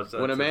gonna watch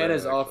that. When a man today,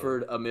 is actually.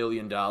 offered $1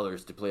 million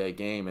to play a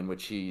game in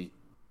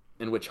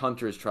which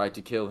hunters try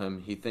to kill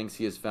him, he thinks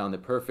he has found the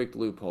perfect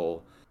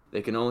loophole.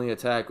 They can only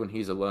attack when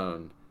he's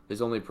alone.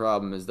 His only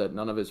problem is that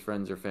none of his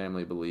friends or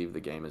family believe the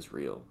game is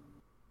real.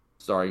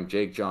 Starring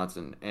Jake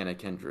Johnson, Anna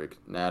Kendrick,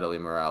 Natalie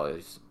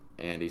Morales,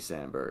 Andy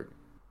Samberg.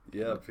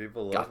 Yeah,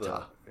 people love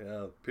Gata. that.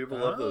 Yeah, people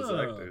love those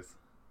Oh. actors.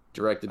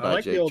 Directed I by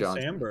like Jake the old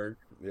Johnson. Sandberg.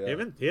 Yeah,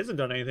 He hasn't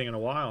done anything in a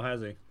while,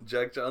 has he?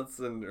 Jack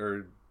Johnson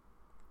or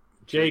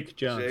Jake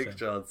Johnson. Jake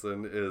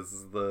Johnson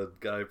is the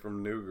guy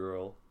from New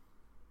Girl.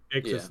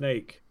 Jake's Yeah. a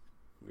snake.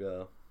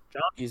 Yeah,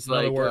 He's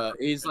Another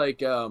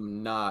like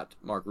not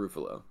Mark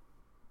Ruffalo.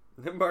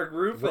 Mark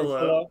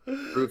Ruffalo.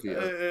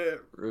 Rufio.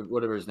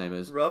 Whatever his name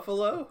is.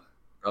 Ruffalo.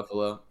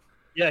 Ruffalo.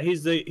 Yeah,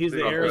 he's the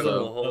heir of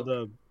Ruffles.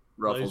 the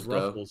Ruffles,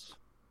 though. Ruffles.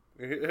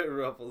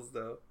 Ruffles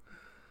though.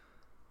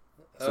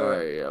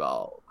 Sorry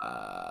about.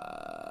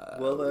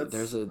 Well, that's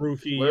there's a.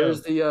 Rufio.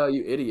 Where's the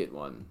you idiot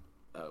one?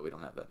 We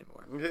don't have that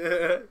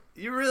anymore.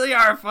 You really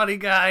are a funny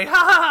guy. Ha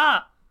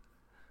ha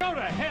Go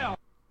to hell.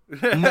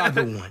 ha.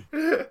 Another one.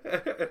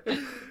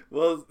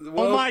 Well,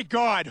 Oh my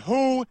God,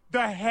 who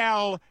the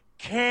hell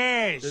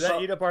cares? Did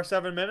that eat up our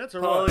 7 minutes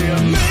or Polly,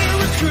 what?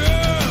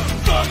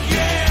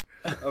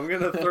 I'm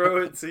gonna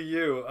throw it to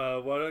you.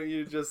 Why don't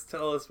you just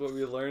tell us what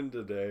we learned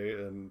today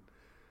and,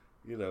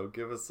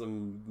 give us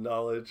some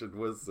knowledge and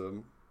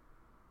wisdom.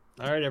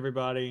 All right,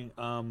 everybody.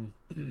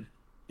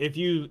 If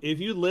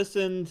you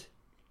listened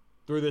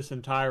through this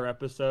entire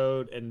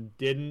episode and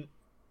didn't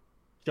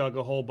chug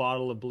a whole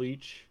bottle of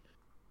bleach,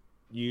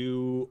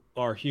 you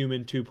are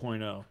human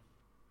 2.0.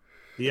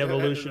 The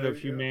evolution of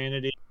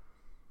humanity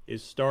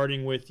is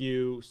starting with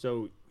you.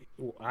 So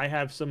I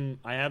have some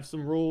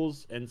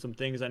rules and some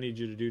things I need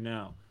you to do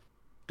now.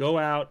 Go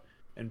out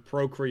and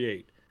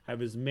procreate.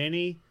 Have as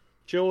many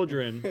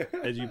children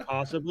as you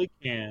possibly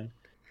can,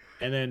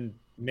 and then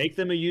make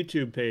them a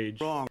YouTube page.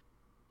 Wrong.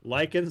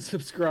 Like and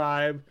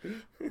subscribe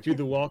to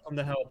the Welcome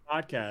to Hell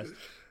podcast.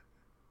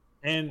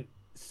 And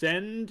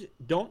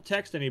don't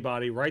text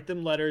anybody. Write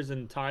them letters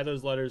and tie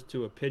those letters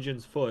to a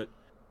pigeon's foot,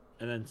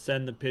 and then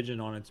send the pigeon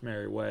on its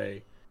merry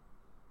way.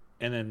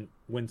 And then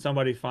when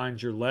somebody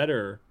finds your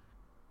letter,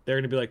 they're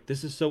going to be like,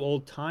 this is so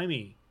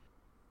old-timey.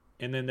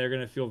 And then they're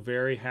going to feel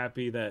very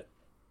happy that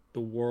the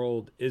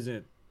world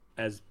isn't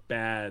as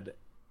bad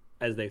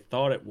as they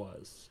thought it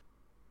was.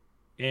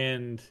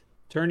 And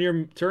turn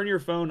your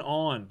phone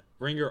on.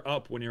 Ring her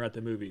up when you're at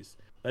the movies.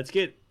 Let's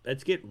get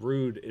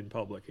rude in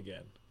public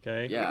again,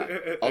 okay? Yeah.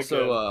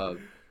 Also,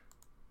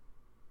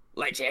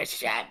 Let's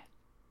chat.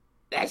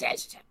 Let's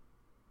chat.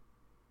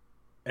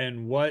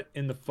 And what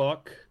in the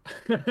fuck?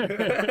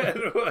 yeah,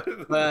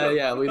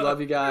 we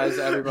love you guys,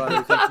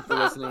 everybody. Thank you for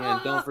listening,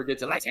 and don't forget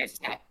to like. Yeah.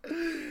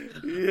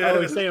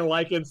 Oh, he's saying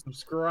like and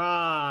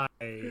subscribe.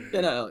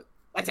 No.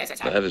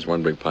 That is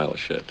one big pile of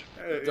shit.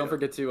 Don't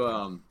forget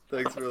to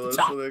Thanks for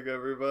listening,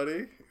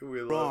 everybody.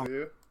 We love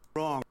you.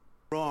 Wrong.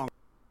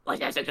 Let's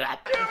chat.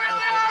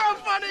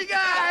 Funny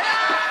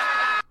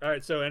guy! All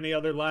right, so any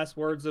other last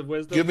words of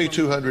wisdom? Give me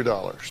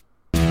 $200.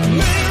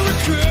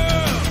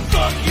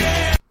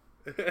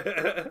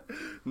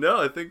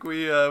 No, I think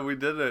we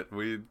did it.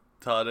 We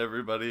taught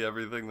everybody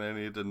everything they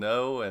need to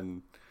know,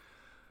 and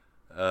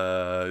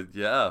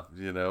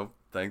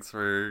thanks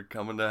for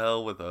coming to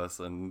hell with us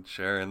and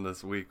sharing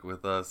this week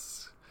with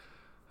us.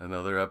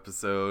 Another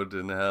episode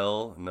in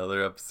hell,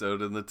 another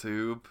episode in the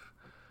tube,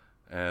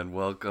 and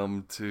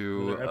welcome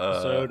to another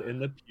episode in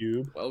the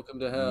pube. Welcome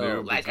to hell.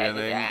 New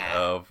beginning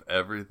of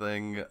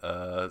everything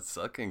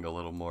sucking a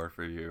little more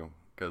for you,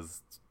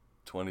 because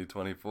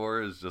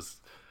 2024 is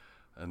just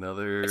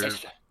another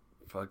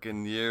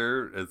fucking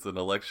year. It's an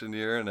election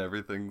year, and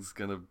everything's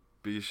gonna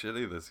be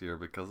shitty this year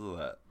because of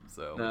that.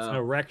 So It's an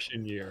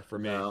erection year for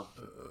me. No.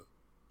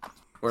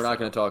 We're not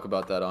going to talk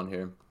about that on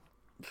here.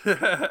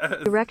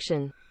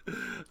 Direction.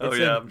 Oh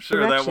yeah, I'm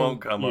sure that won't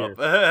come up.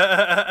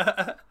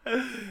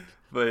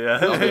 But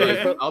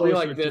yeah, I'll be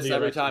like this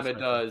every time it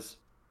does.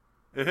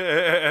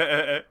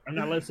 I'm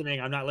not listening.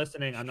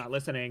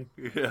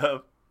 Yeah.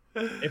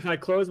 If I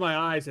close my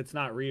eyes, it's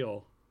not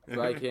real. If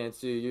I can't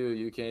see you,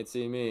 you can't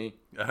see me.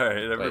 All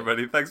right,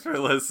 everybody, thanks for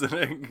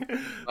listening.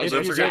 If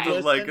Don't you forget to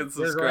listen, like and you're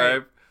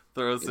subscribe.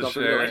 Throw us a Don't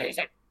share.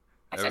 forget-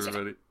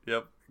 Everybody,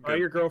 yep. Buy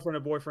your girlfriend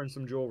or boyfriend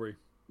some jewelry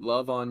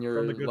Love on your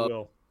from the love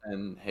Goodwill.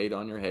 and hate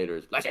on your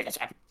haters.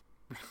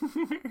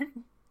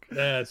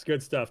 Yeah, it's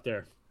good stuff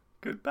there.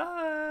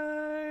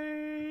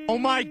 Goodbye. Oh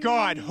my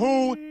God,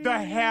 who the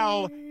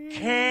hell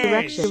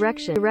cares?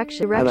 Direction.